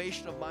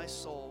salvation of my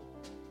soul.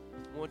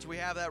 Once we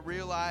have that,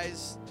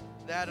 realize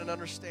that and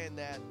understand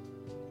that,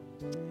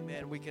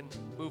 amen, we can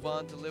move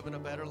on to living a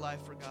better life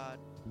for God.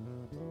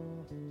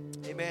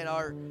 Amen.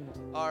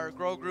 Our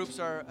grow groups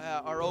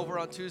are over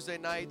on Tuesday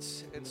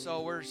nights, and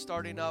so we're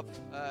starting up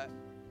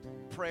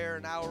prayer,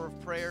 an hour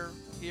of prayer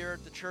here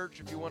at the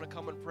church. If you want to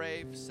come and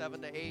pray,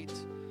 7 to 8,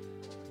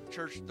 the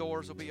church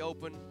doors will be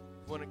open.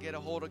 If you want to get a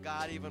hold of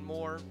God even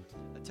more,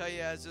 I tell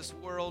you, as this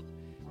world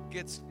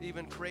gets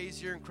even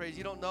crazier and crazier,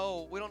 we don't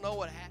know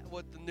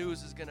what the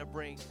news is going to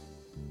bring.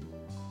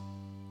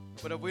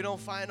 But if we don't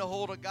find a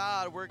hold of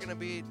God,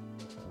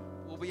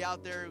 we'll be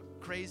out there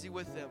crazy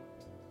with them.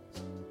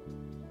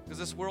 Because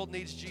this world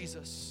needs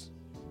Jesus.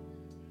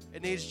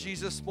 It needs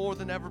Jesus more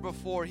than ever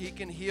before. He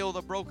can heal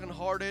the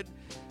brokenhearted.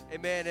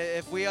 Amen.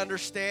 If we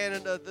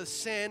understand the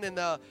sin and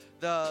the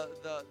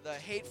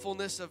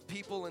hatefulness of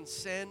people and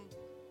sin,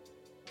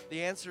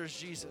 the answer is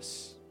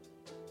Jesus.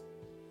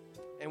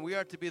 And we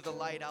are to be the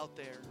light out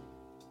there.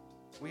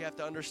 We have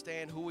to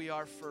understand who we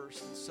are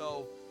first. And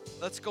so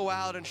let's go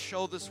out and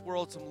show this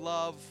world some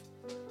love,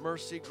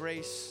 mercy,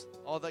 grace,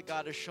 all that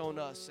God has shown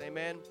us.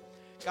 Amen.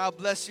 God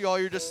bless you all.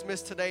 You're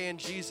dismissed today in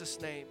Jesus'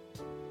 name.